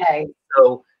 Okay.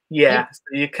 So yeah,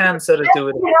 so you can sort of do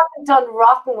it. You haven't done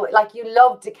rotten, like you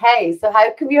love decay. So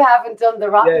how come you haven't done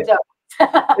the rotten donuts?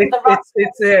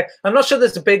 I'm not sure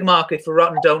there's a big market for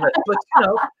rotten donuts, but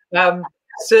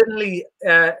certainly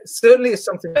it's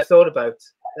something I thought about.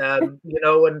 And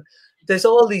there's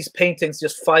all these paintings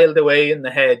just filed away in the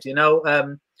head,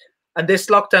 and this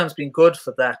lockdown's been good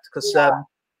for that, because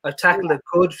I've tackled a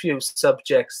good few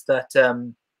subjects that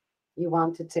you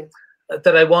wanted to,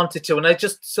 that I wanted to, and I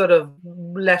just sort of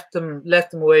left them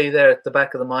away there at the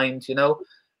back of the mind,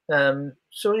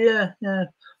 so yeah.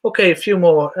 Okay, a few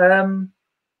more.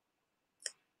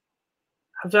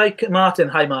 Martin,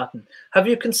 hi Martin. Have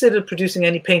you considered producing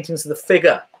any paintings of the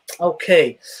figure?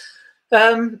 Okay.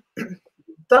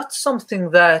 That's something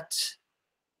that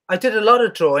I did a lot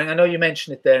of drawing. I know you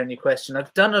mentioned it there in your question.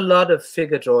 I've done a lot of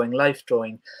figure drawing, life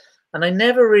drawing, and I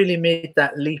never really made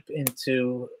that leap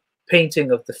into painting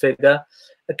of the figure.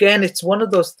 Again, it's one of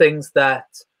those things that,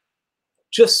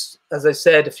 just as I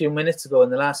said a few minutes ago in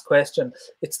the last question,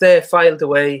 it's there filed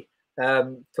away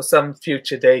for some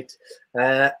future date.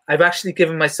 I've actually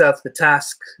given myself the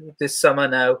task this summer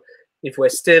now, if we're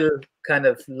still kind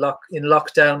of in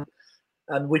lockdown,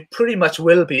 and we pretty much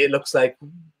will be, it looks like,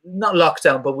 not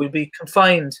lockdown, but we'll be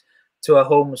confined to our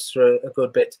homes for a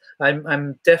good bit.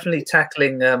 I'm definitely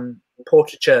tackling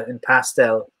portraiture in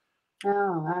pastel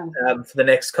for the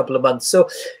next couple of months. So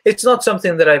it's not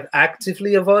something that I've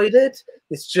actively avoided.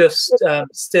 It's just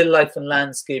still life and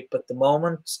landscape at the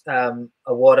moment are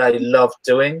what I love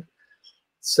doing.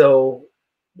 So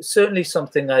certainly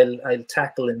something I'll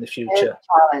tackle in the future.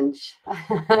 Challenge.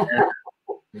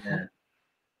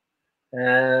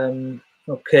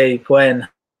 Okay, Gwen.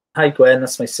 Hi, Gwen.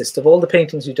 That's my sister. Of all the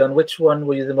paintings you've done, which one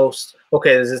were you the most?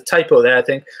 Okay, there's a typo there. I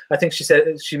think she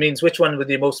said, she means which one were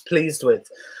you most pleased with?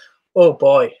 Oh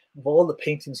boy, of all the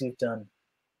paintings you've done,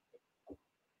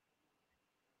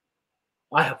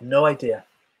 I have no idea.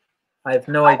 I have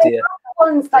no idea. The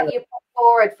ones that you put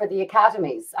forward for the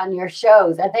academies and your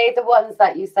shows, are they the ones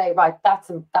that you say, right, that's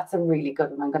a really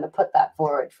good one, I'm going to put that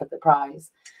forward for the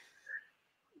prize?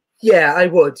 Yeah, I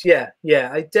would. Yeah.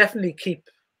 I definitely keep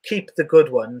the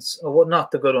good ones, or what? Not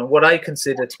the good one. What I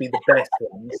consider to be the best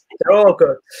ones. They're all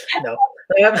good. No,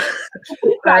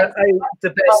 the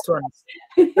best ones.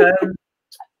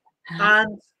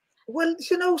 And well,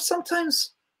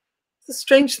 sometimes the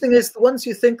strange thing is the ones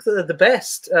you think that are the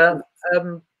best,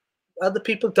 other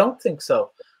people don't think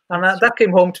so. And that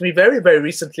came home to me very, very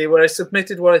recently, where I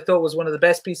submitted what I thought was one of the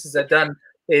best pieces I'd done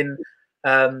in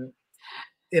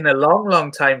a long,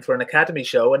 long time for an Academy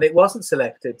show, and it wasn't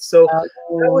selected. So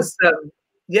that was,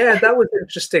 that was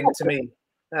interesting to me.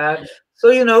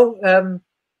 So,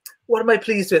 what am I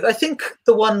pleased with? I think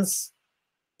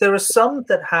there are some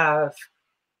that have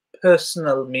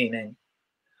personal meaning.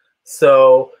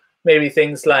 So maybe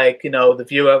things like, the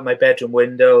view out my bedroom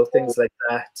window, things like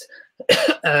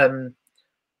that.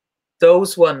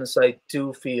 Those ones I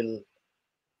do feel,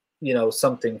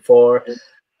 something for.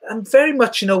 I'm very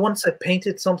much, once I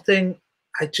painted something,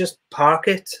 I just park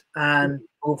it and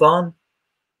move on.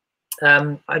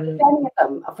 I'm done with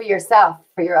them for yourself,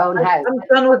 for your own house. I'm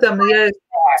done with them. Yeah.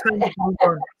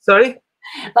 Sorry?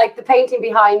 Like the painting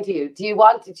behind you. Do you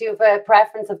have a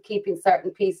preference of keeping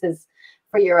certain pieces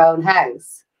for your own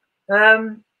house?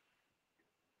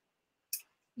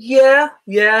 Yeah.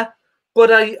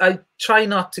 But I try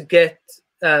not to get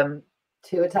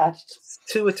too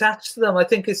attached to them. I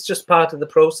think it's just part of the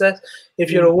process.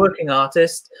 If you're a working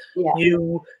artist,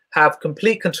 you have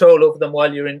complete control over them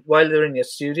while they're in your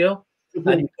studio,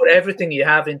 and you put everything you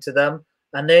have into them,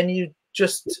 and then you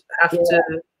just have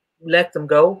to let them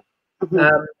go.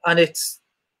 And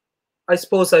I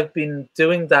suppose I've been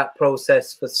doing that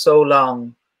process for so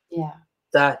long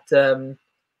that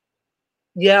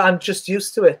yeah, I'm just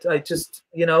used to it. I just,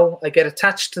 you know, I get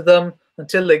attached to them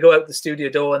until they go out the studio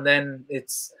door, and then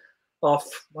it's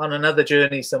off on another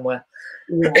journey somewhere.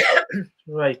 Yeah.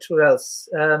 Right, what else?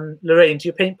 Lorraine, do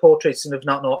you paint portraits, and if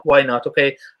not, why not?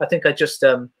 Okay, I think I just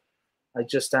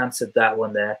answered that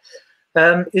one there.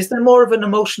 Is there more of an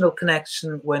emotional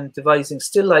connection when devising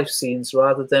still life scenes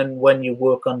rather than when you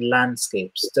work on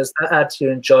landscapes? Does that add to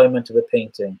your enjoyment of a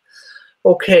painting?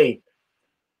 Okay,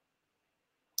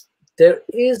 there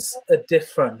is a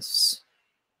difference.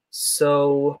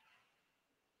 So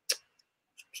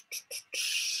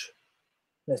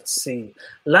let's see.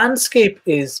 Landscape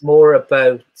is more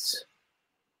about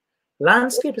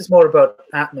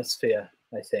atmosphere,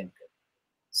 I think.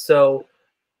 So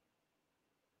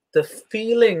the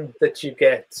feeling that you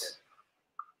get,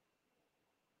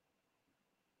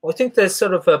 I think there's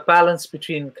sort of a balance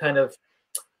between kind of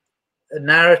a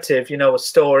narrative, you know, a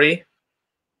story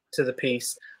to the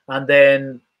piece, and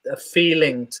then a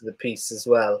feeling to the piece as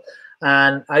well.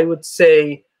 And I would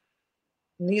say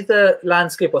neither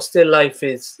landscape or still life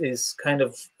is kind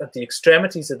of at the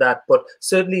extremities of that, but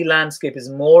certainly landscape is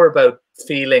more about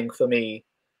feeling for me,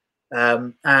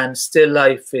 and still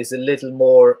life is a little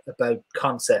more about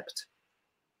concept.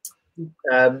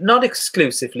 Not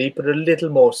exclusively, but a little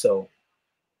more so.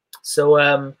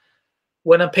 So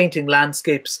when I'm painting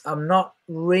landscapes, I'm not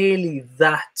really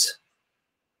that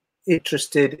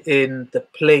interested in the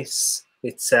place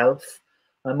itself.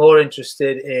 I'm more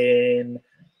interested in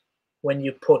when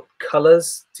you put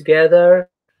colors together,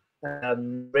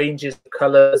 ranges of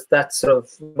colors, that sort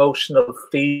of emotional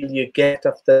feel you get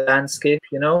of the landscape,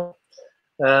 you know.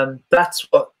 That's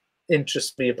what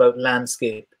interests me about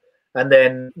landscape. And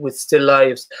then with still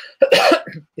lives,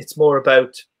 it's more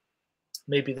about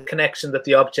maybe the connection that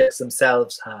the objects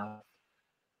themselves have.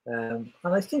 And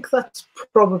I think that's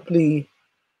probably,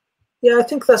 yeah, I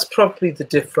think that's probably the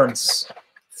difference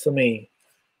for me.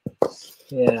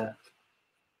 Yeah.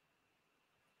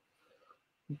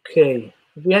 Okay.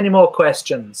 Have we any more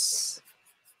questions?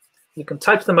 You can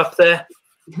type them up there.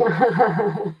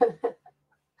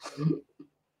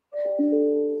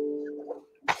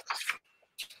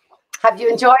 Have you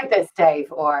enjoyed this,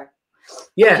 Dave? Or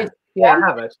yeah, I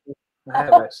have actually.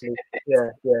 Yeah.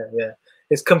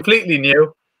 It's completely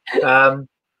new.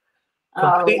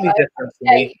 Completely different to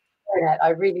me. I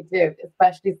really do,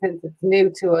 especially since it's new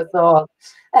to us all.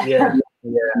 Yeah.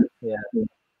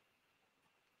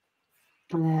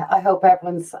 I hope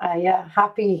everyone's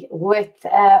happy with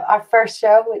our first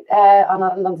show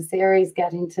on the series,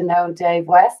 Getting to Know Dave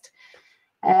West.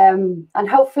 And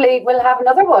hopefully we'll have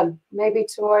another one, maybe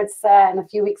towards in a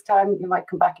few weeks' time. You might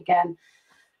come back again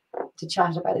to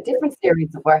chat about a different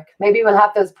series of work. Maybe we'll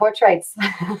have those portraits.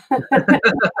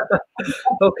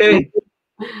 Okay.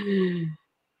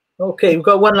 Okay, we've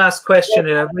got one last question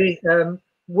here.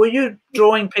 Were you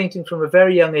drawing painting from a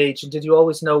very young age, and did you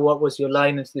always know what was your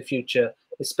line into the future,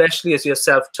 especially as you're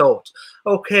self-taught?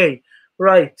 Okay,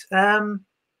 right.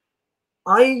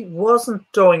 I wasn't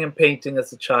drawing and painting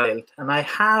as a child, and I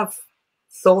have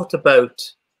thought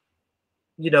about,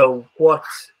 you know, where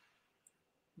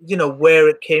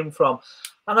it came from.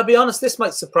 And I'll be honest, this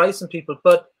might surprise some people,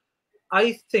 but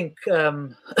I think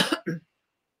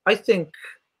I think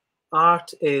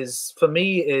art is, for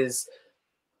me, is,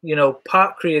 you know,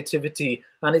 part creativity,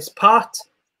 and it's part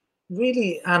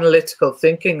really analytical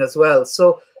thinking as well.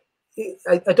 So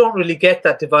I don't really get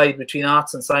that divide between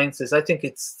arts and sciences. I think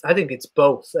it's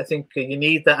both. I think you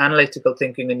need the analytical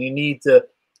thinking and you need the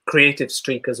creative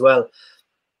streak as well.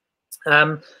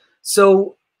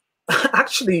 So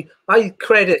actually, I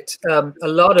credit a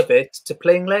lot of it to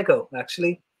playing Lego.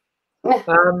 Actually,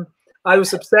 I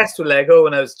was obsessed with Lego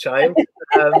when I was a child,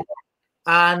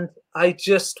 and I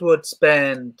just would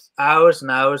spend hours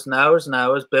and hours and hours and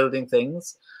hours building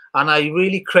things. And I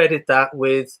really credit that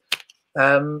with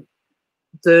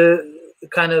the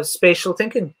kind of spatial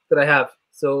thinking that I have.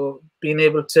 So being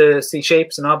able to see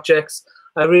shapes and objects,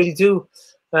 I really do.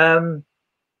 You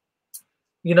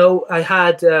know, I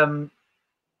had,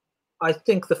 I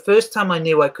think the first time I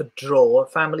knew I could draw, a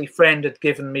family friend had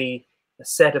given me a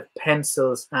set of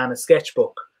pencils and a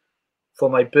sketchbook for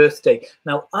my birthday.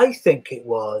 Now, I think it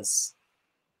was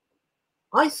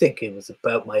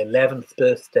about my 11th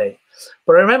birthday.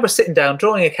 But I remember sitting down,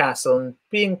 drawing a castle, and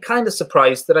being kind of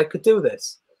surprised that I could do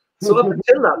this. So up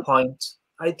until that point,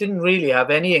 I didn't really have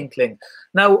any inkling.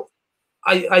 Now,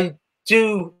 I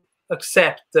do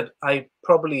accept that I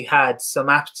probably had some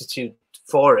aptitude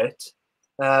for it.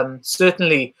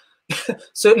 Certainly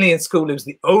in school, it was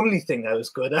the only thing I was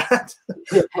good at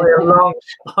by a long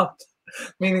shot,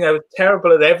 meaning I was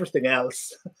terrible at everything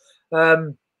else.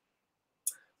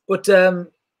 But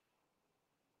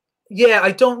yeah,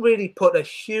 I don't really put a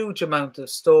huge amount of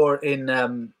store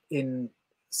in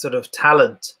sort of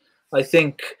talent. I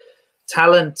think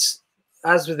talent,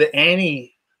 as with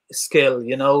any skill,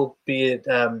 you know, be it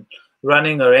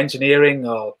running or engineering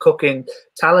or cooking,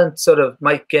 talent sort of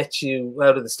might get you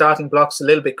out of the starting blocks a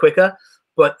little bit quicker,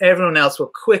 but everyone else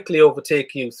will quickly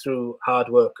overtake you through hard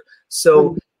work.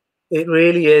 So it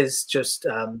really is just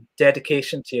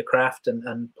dedication to your craft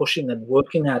and pushing and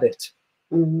working at it.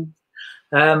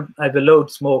 I have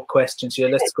loads more questions here.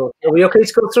 Let's go. Are we okay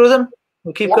to go through them?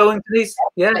 We'll keep going, please.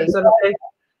 Yeah, is that okay?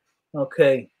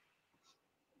 Okay.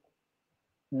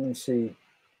 Let me see.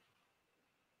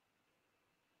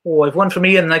 Oh, I've one from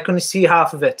Ian and I couldn't see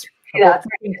half of it. Yeah. From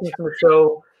the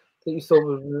show that you thought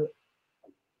was...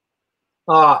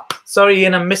 Ah, sorry,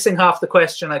 Ian, I'm missing half the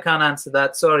question. I can't answer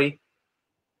that. Sorry.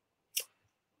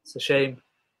 It's a shame.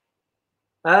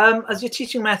 As your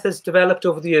teaching methods developed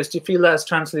over the years, do you feel that has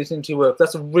translated into your work?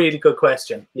 That's a really good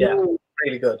question. Yeah,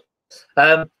 really good.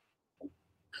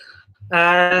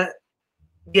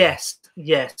 Yes.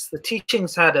 The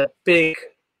teachings had a big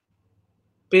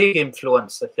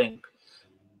influence, I think.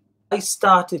 I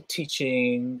started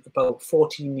teaching about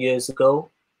 13 years ago,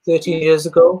 in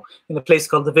a place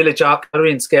called the Village Art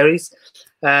Gallery in Skerries.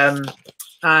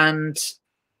 And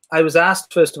I was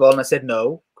asked, first of all, and I said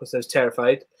no, because I was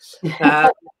terrified.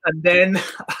 And then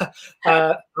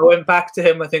I went back to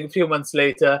him, I think a few months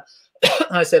later.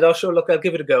 I said, oh, sure, look, I'll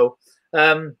give it a go.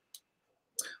 And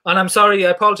I'm sorry,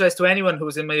 I apologize to anyone who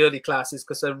was in my early classes,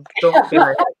 because I don't feel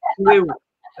like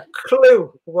a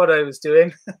clue what I was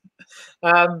doing.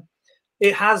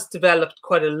 It has developed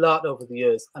quite a lot over the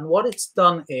years. And what it's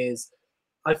done is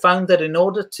I found that in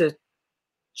order to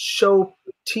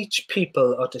teach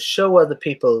people or to show other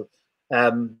people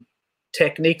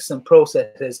techniques and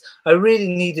processes, I really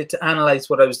needed to analyze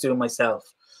what I was doing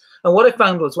myself. And what I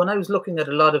found was when I was looking at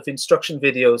a lot of instruction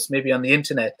videos, maybe on the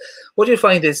internet, what you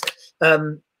find is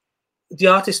the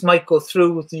artist might go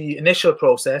through the initial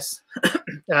process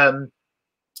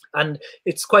and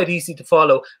it's quite easy to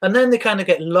follow. And then they kind of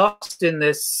get lost in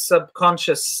this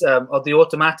subconscious or the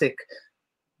automatic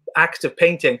act of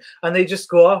painting, and they just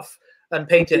go off and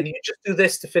paint it, and you just do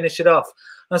this to finish it off.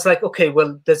 And it's like, okay,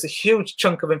 well, there's a huge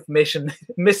chunk of information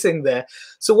missing there.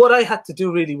 So what I had to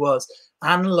do really was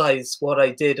analyze what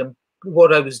I did and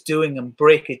what I was doing and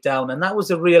break it down. And that was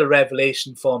a real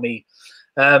revelation for me.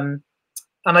 And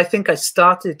I think I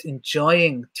started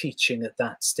enjoying teaching at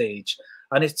that stage.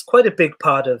 And it's quite a big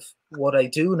part of what I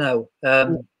do now.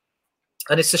 And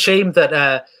it's a shame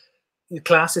that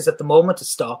classes at the moment have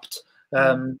stopped.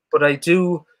 But I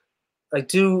do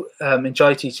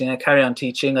enjoy teaching. I carry on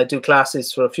teaching. I do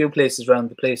classes for a few places around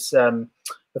the place, a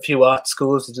few art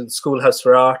schools. I do the Schoolhouse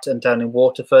for Art and down in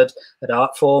Waterford at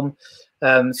Artform.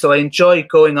 So I enjoy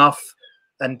going off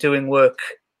and doing work,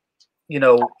 you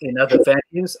know, in other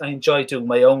venues. I enjoy doing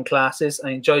my own classes. I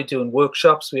enjoy doing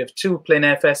workshops. We have 2 plein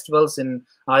air festivals in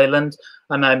Ireland,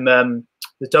 and I'm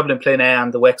the Dublin Plein Air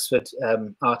and the Wexford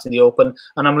Art in the Open.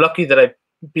 And I'm lucky that I've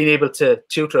been able to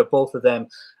tutor at both of them.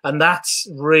 And that's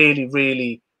really,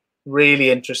 really, really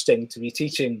interesting to be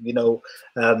teaching, you know,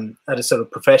 at a sort of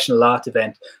professional art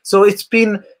event. So it's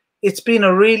been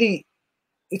a really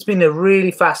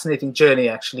fascinating journey,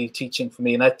 actually, teaching for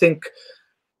me. And I think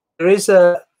there is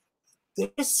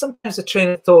sometimes a train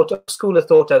of thought, a school of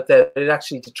thought out there that it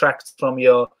actually detracts from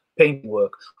your painting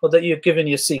work, or that you're giving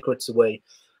your secrets away.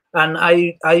 And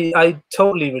I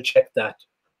totally reject that.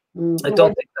 I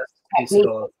don't think that's the case at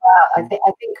all. I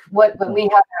think when we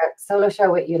had our solo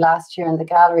show with you last year in the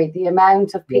gallery, the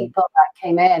amount of people that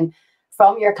came in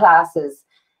from your classes,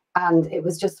 and it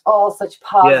was just all such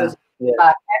positive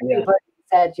feedback. Everybody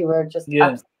said you were just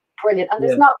absolutely brilliant. And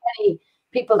there's not many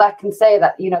people that can say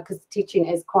that, you know, because teaching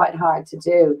is quite hard to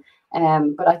do.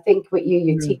 But I think with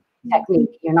you teach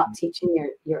technique, you're not teaching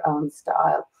your own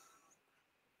style.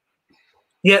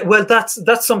 Yeah, well,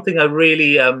 that's something I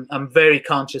really I'm very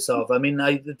conscious of. I mean,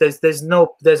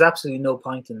 there's absolutely no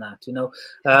point in that, you know.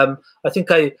 I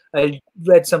think I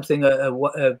read something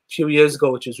a few years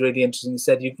ago which was really interesting. It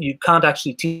said you can't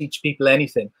actually teach people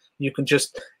anything. You can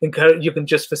just encourage, you can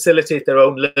just facilitate their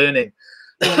own learning.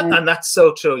 And that's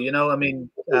so true, you know. I mean,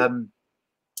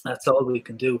 that's all we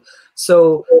can do.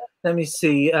 So let me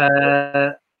see,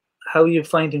 how are you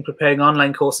finding preparing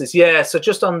online courses? Yeah, so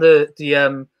just on the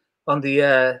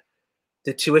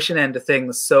tuition end of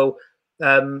things. So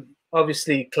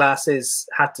obviously classes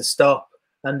had to stop,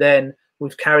 and then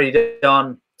we've carried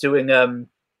on doing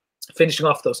finishing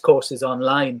off those courses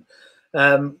online,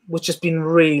 which has been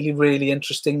really, really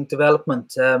interesting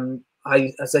development.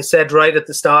 as I said right at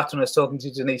the start when I was talking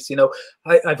to Denise, you know,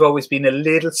 I've always been a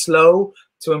little slow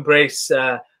to embrace,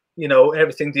 you know,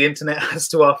 everything the internet has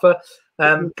to offer.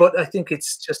 But I think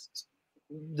it's just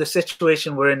the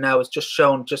situation we're in now has just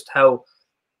shown just how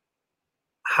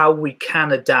we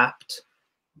can adapt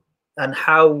and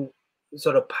how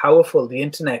sort of powerful the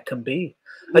internet can be.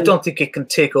 I don't think it can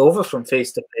take over from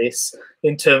face to face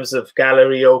in terms of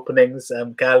gallery openings,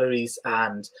 galleries,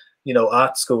 and, you know,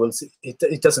 art schools.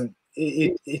 It doesn't.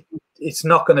 It's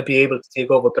not going to be able to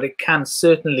take over, but it can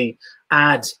certainly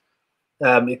add.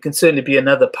 It can certainly be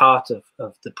another part of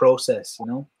the process, you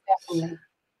know. Definitely.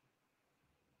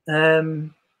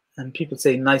 And people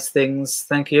say nice things.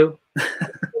 Thank you.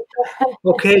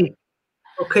 Okay,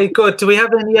 good. Do we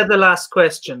have any other last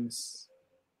questions?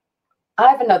 I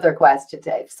have another question,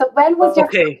 Dave. So when was your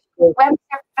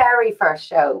very first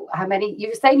show? How many?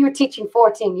 You're saying you were teaching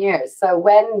 14 years. So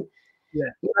when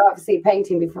you were obviously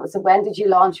painting before. So when did you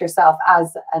launch yourself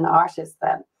as an artist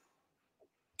then?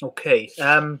 Okay.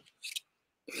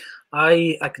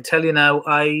 I can tell you now,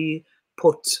 I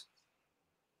put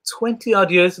 20 odd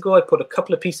years ago, I put a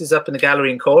couple of pieces up in the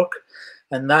gallery in Cork,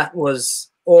 and that was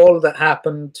all that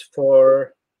happened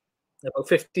for about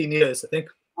 15 years, I think.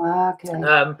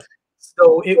 Okay.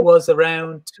 So it was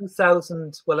around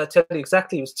 2000. Well, I tell you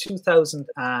exactly, it was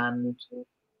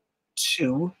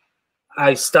 2002.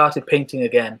 I started painting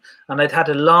again, and I'd had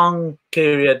a long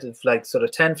period of like sort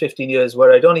of 10, 15 years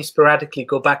where I'd only sporadically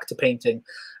go back to painting.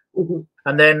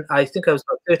 And then I think I was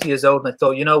about 30 years old, and I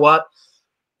thought, you know what?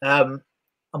 I'm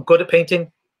good at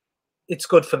painting. It's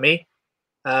good for me.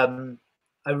 I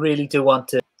really do want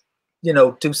to, you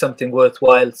know, do something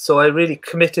worthwhile. So I really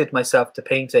committed myself to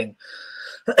painting.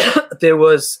 There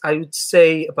was, I would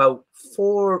say, about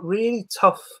 4 really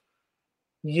tough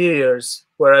years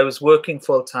where I was working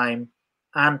full time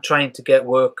and trying to get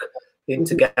work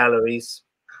into galleries.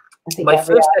 My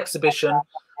first exhibition,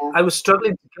 I was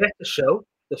struggling to get the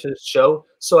first show,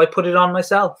 so I put it on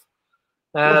myself.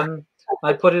 I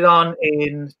put it on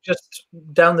in just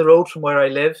down the road from where I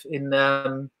live in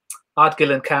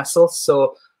Ardgillan Castle.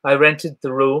 So I rented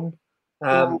the room.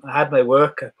 I had my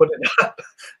work. I put it up,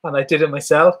 and I did it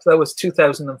myself. That was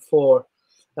 2004,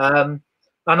 and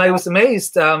I was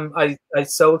amazed. I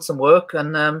sold some work,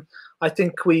 and I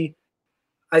think I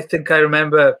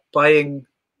remember buying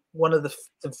one of the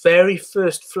very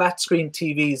first flat screen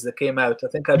TVs that came out. I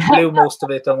think I blew most of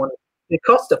it on one. It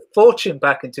cost a fortune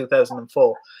back in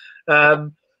 2004. I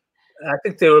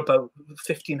think they were about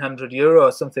 €1,500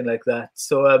 or something like that.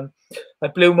 So I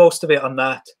blew most of it on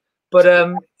that. But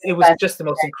it was just the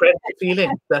most incredible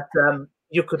feeling that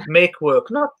you could make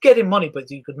work, not getting money, but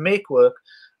you could make work,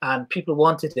 and people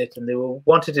wanted it, and they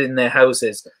wanted it in their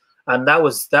houses, and that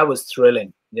was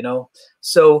thrilling, you know.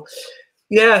 So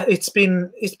yeah, it's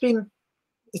been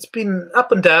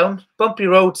up and down, bumpy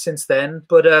road since then,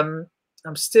 but I'm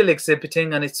still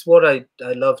exhibiting, and it's what I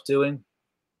love doing.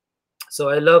 So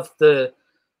I love that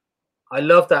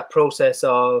process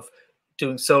of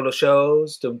doing solo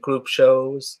shows, doing group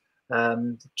shows,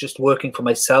 just working for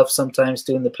myself sometimes,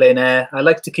 doing the plein air. I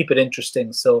like to keep it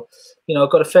interesting. So, you know,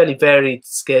 I've got a fairly varied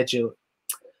schedule.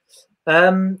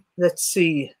 Let's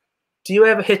see. Do you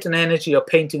ever hit an energy or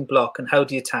painting block, and how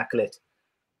do you tackle it?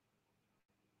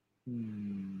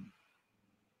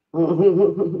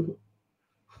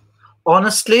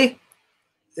 Honestly,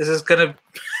 this is gonna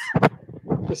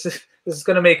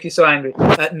make you so angry.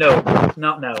 No,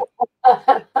 not now.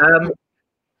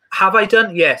 Have I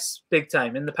done? Yes, big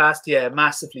time. In the past, yeah,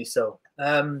 massively so.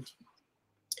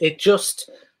 It just,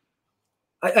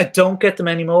 I don't get them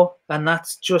anymore. And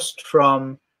that's just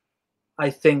from,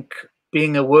 I think,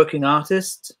 being a working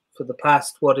artist for the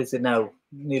past, what is it now,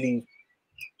 nearly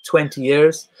 20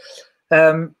 years.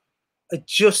 I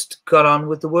just got on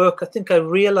with the work. I think I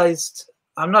realized,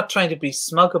 I'm not trying to be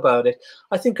smug about it.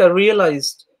 I think I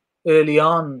realized early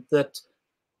on that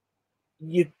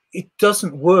it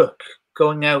doesn't work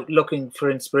going out looking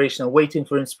for inspiration or waiting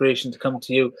for inspiration to come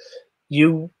to you.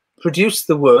 You produce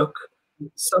the work.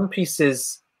 Some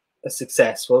pieces are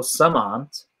successful, some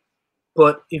aren't.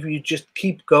 But if you just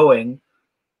keep going,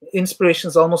 inspiration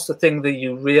is almost a thing that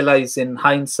you realize in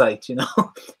hindsight. You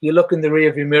know, you look in the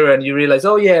rearview mirror and you realize,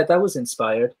 oh yeah, that was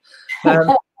inspired.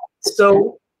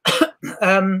 So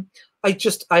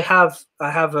I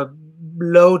have a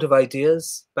load of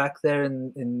ideas back there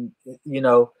in you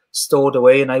know, stored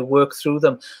away, and I work through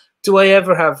them. Do I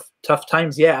ever have tough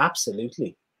times? Yeah,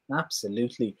 absolutely.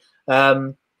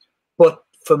 But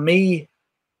for me,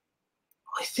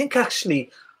 I think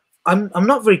actually I'm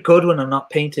not very good when I'm not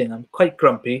painting. I'm quite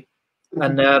grumpy,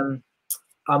 and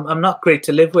I'm not great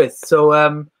to live with. So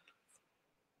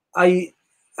I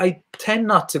tend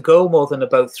not to go more than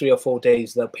about 3 or 4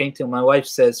 days without painting. My wife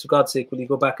says, for God's sake, will you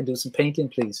go back and do some painting,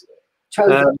 please?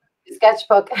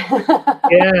 Sketchbook.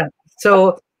 Yeah.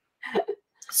 So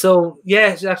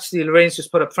yeah, actually, Lorraine's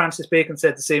just put up. Francis Bacon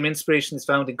said the same. Inspiration is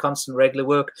found in constant, regular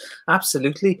work.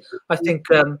 Absolutely. I think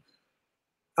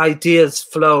ideas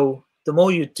flow. The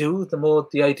more you do, the more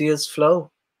the ideas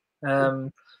flow,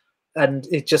 and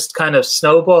it just kind of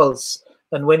snowballs.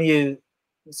 And when you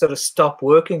sort of stop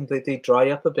working, they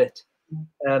dry up a bit.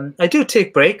 I do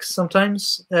take breaks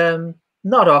sometimes,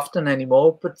 not often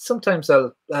anymore, but sometimes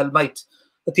I might,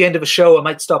 at the end of a show, I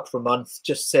might stop for a month,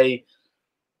 just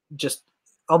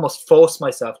almost force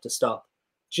myself to stop,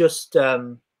 just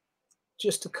to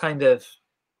kind of,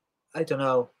 I don't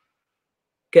know,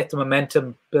 get the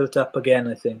momentum built up again,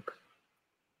 I think.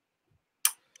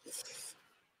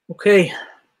 Okay.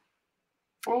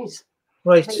 Right.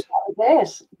 Right. I think that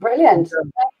was it. Brilliant.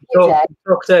 Thank you,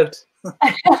 talked out.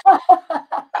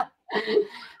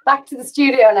 Back to the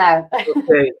studio now.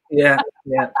 Okay. Yeah.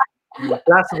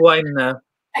 Glass of wine now.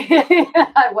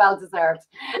 Well deserved.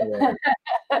 Yeah.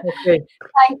 Okay.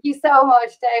 Thank you so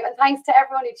much, Dave, and thanks to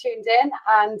everyone who tuned in.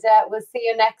 And we'll see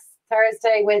you next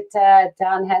Thursday with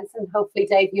Dan Henson. Hopefully,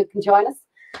 Dave, you can join us.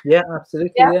 Yeah,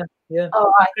 absolutely. Yeah.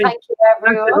 All right. Okay. Thank you,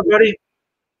 everyone. Thanks, everybody.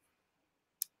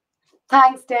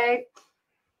 Thanks, Dave.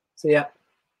 See ya.